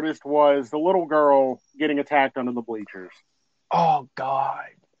me hardest was the little girl getting attacked under the bleachers. Oh, God.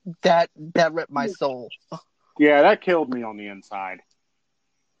 That ripped my soul. Yeah, that killed me on the inside.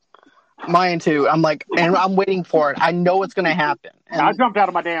 Mine too. I'm like, and I'm waiting for it. I know it's going to happen. And I jumped out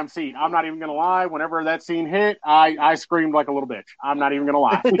of my damn seat. I'm not even going to lie. Whenever that scene hit, I screamed like a little bitch. I'm not even going to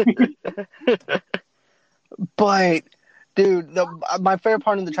lie. But, dude, my favorite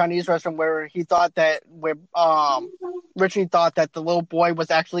part in the Chinese restaurant where Richie thought that the little boy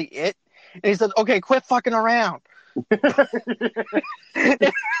was actually it. And he said, okay, quit fucking around. Dude,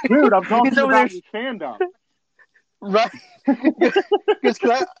 I'm talking about your stand-up. Right.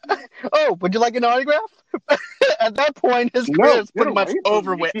 Oh, would you like an autograph? At that point, his career is pretty much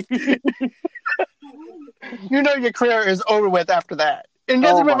over with. Your career is over with after that. And he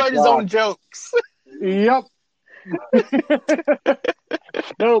doesn't even write his own jokes. Yep.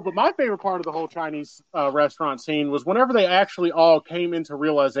 No, but my favorite part of the whole Chinese restaurant scene was whenever they actually all came into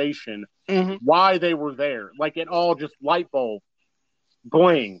realization why they were there. Like, it all just light bulb,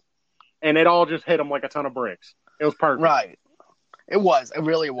 bling, and it all just hit them like a ton of bricks. It was perfect. Right. It was. It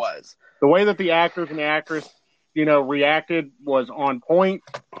really was. The way that the actors and the actress, reacted was on point.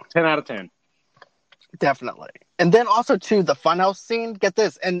 10 out of 10. Definitely. And then also, too, the funhouse scene. Get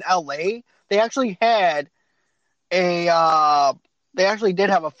this. In L.A., they actually had they actually did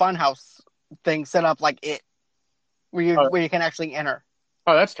have a funhouse thing set up like it, where you can actually enter.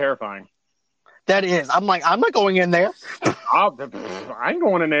 Oh, that's terrifying. That is. I'm like, I'm not going in there. I ain't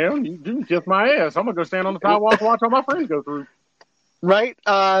going in there. You do just my ass. I'm gonna go stand on the sidewalk and watch all my friends go through. Right.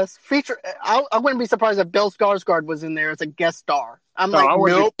 I wouldn't be surprised if Bill Skarsgård was in there as a guest star. I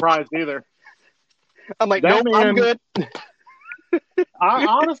wouldn't be surprised either. I'm like, nope, I'm good. I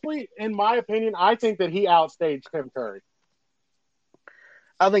honestly, in my opinion, I think that he outstaged Tim Curry.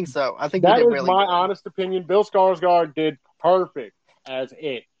 I think so. I think that he did is really my good. honest opinion. Bill Skarsgård did perfect as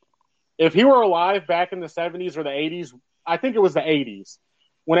it. If he were alive back in the 70s or the 80s, I think it was the 80s,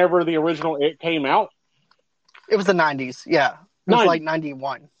 whenever the original It came out. It was the 90s, yeah. It was like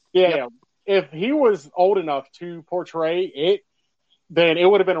 91. Yeah, yep. If he was old enough to portray it, then it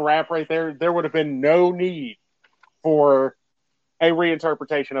would have been a wrap right there. There would have been no need for a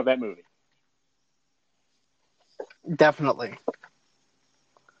reinterpretation of that movie. Definitely.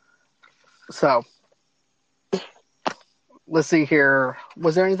 So, let's see here.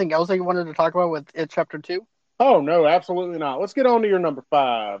 Was there anything else that you wanted to talk about with It Chapter 2? Oh, no, absolutely not. Let's get on to your number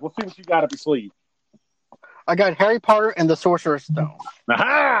 5. Let's see what you got up your sleeve. I got Harry Potter and the Sorcerer's Stone.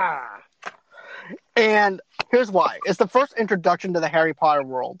 Aha! And here's why. It's the first introduction to the Harry Potter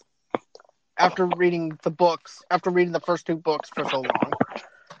world. After reading the first 2 books for so long.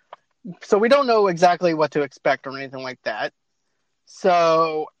 So we don't know exactly what to expect or anything like that.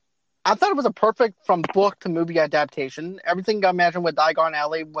 So I thought it was a perfect from book to movie adaptation. Everything I imagined with Diagon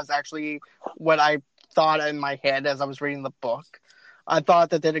Alley was actually what I thought in my head as I was reading the book. I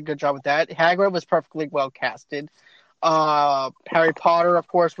thought they did a good job with that. Hagrid was perfectly well casted. Harry Potter, of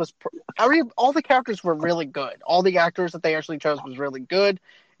course, all the characters were really good. All the actors that they actually chose was really good.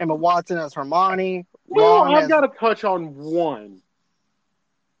 Emma Watson as Hermione. Well, I've got to touch on one.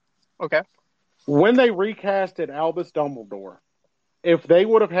 Okay. When they recasted Albus Dumbledore, if they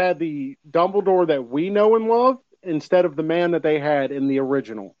would have had the Dumbledore that we know and love instead of the man that they had in the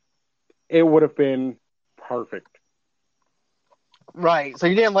original, it would have been perfect. Right. So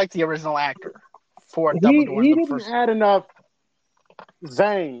you didn't like the original actor for He Dumbledore. didn't add enough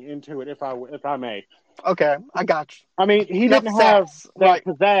zang into it, if I may. Okay, I got you. I mean, he Enough didn't have sass. that Right.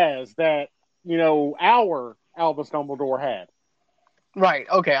 pizzazz that, our Albus Dumbledore had. Right.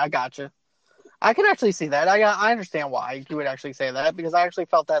 Okay, I got you. I can actually see that. I understand why you would actually say that because I actually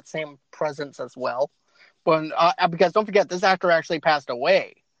felt that same presence as well. Because don't forget, this actor actually passed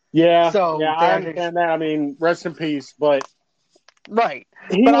away. Yeah. So yeah, I understand that. I mean, rest in peace, but right.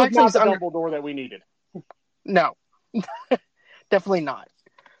 he But was actually, not the Dumbledore that we needed. No, definitely not.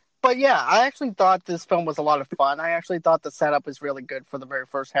 But yeah, I actually thought this film was a lot of fun. I actually thought the setup was really good for the very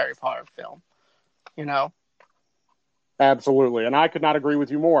first Harry Potter film. Absolutely. And I could not agree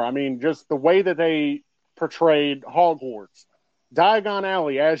with you more. I mean, just the way that they portrayed Hogwarts, Diagon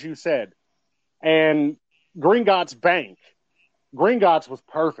Alley, as you said, and Gringotts Bank. Gringotts was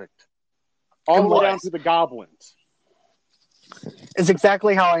perfect. All the way down to the goblins. It's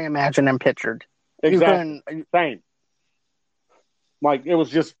exactly how I imagined and pictured. Exactly. Same. Like, it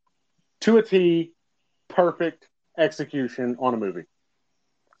was just to a T, perfect execution on a movie.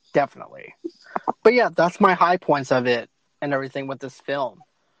 Definitely. But yeah, that's my high points of it and everything with this film.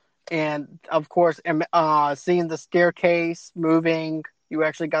 And of course, seeing the staircase moving, you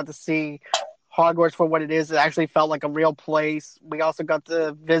actually got to see Hogwarts for what it is. It actually felt like a real place. We also got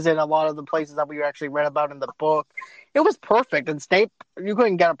to visit a lot of the places that we actually read about in the book. It was perfect. And Snape, you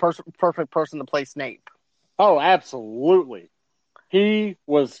couldn't get a perfect person to play Snape. Oh, absolutely. He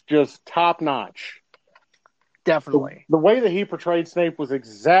was just top notch. Definitely. The way that he portrayed Snape was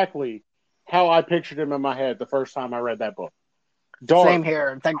exactly how I pictured him in my head the first time I read that book. Dark, same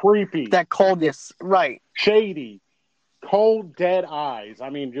here. That creepy, that coldness, right? Shady, cold, dead eyes. I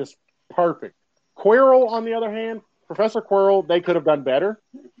mean, just perfect. Quirrell, on the other hand, Professor Quirrell, they could have done better,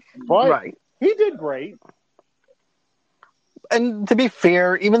 but he did great. And to be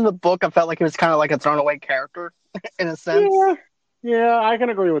fair, even the book, I felt like it was kind of like a thrown away character in a sense. Yeah, I can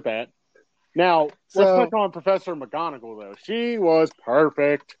agree with that. Now, let's touch on Professor McGonagall, though. She was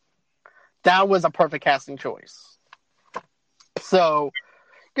perfect. That was a perfect casting choice. So,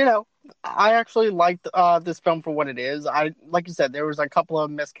 I actually liked this film for what it is. Like you said, there was a couple of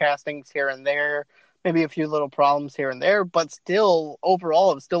miscastings here and there, maybe a few little problems here and there, but still,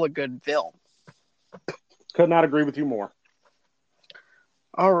 overall, it was still a good film. Could not agree with you more.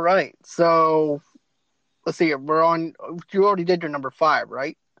 All right, so let's see. We're on. You already did your number 5,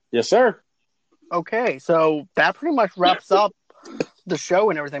 right? Yes, sir. Okay, so that pretty much wraps up the show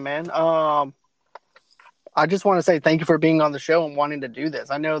and everything, man. I just want to say thank you for being on the show and wanting to do this.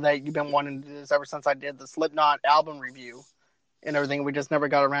 I know that you've been wanting to do this ever since I did the Slipknot album review and everything. We just never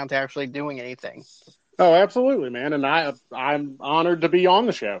got around to actually doing anything. Oh, absolutely, man. And I'm honored to be on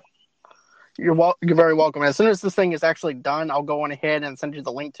the show. You're very welcome. As soon as this thing is actually done, I'll go on ahead and send you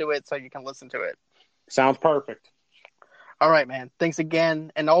the link to it so you can listen to it. Sounds perfect. All right, man. Thanks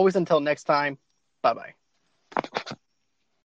again. And always until next time, bye-bye.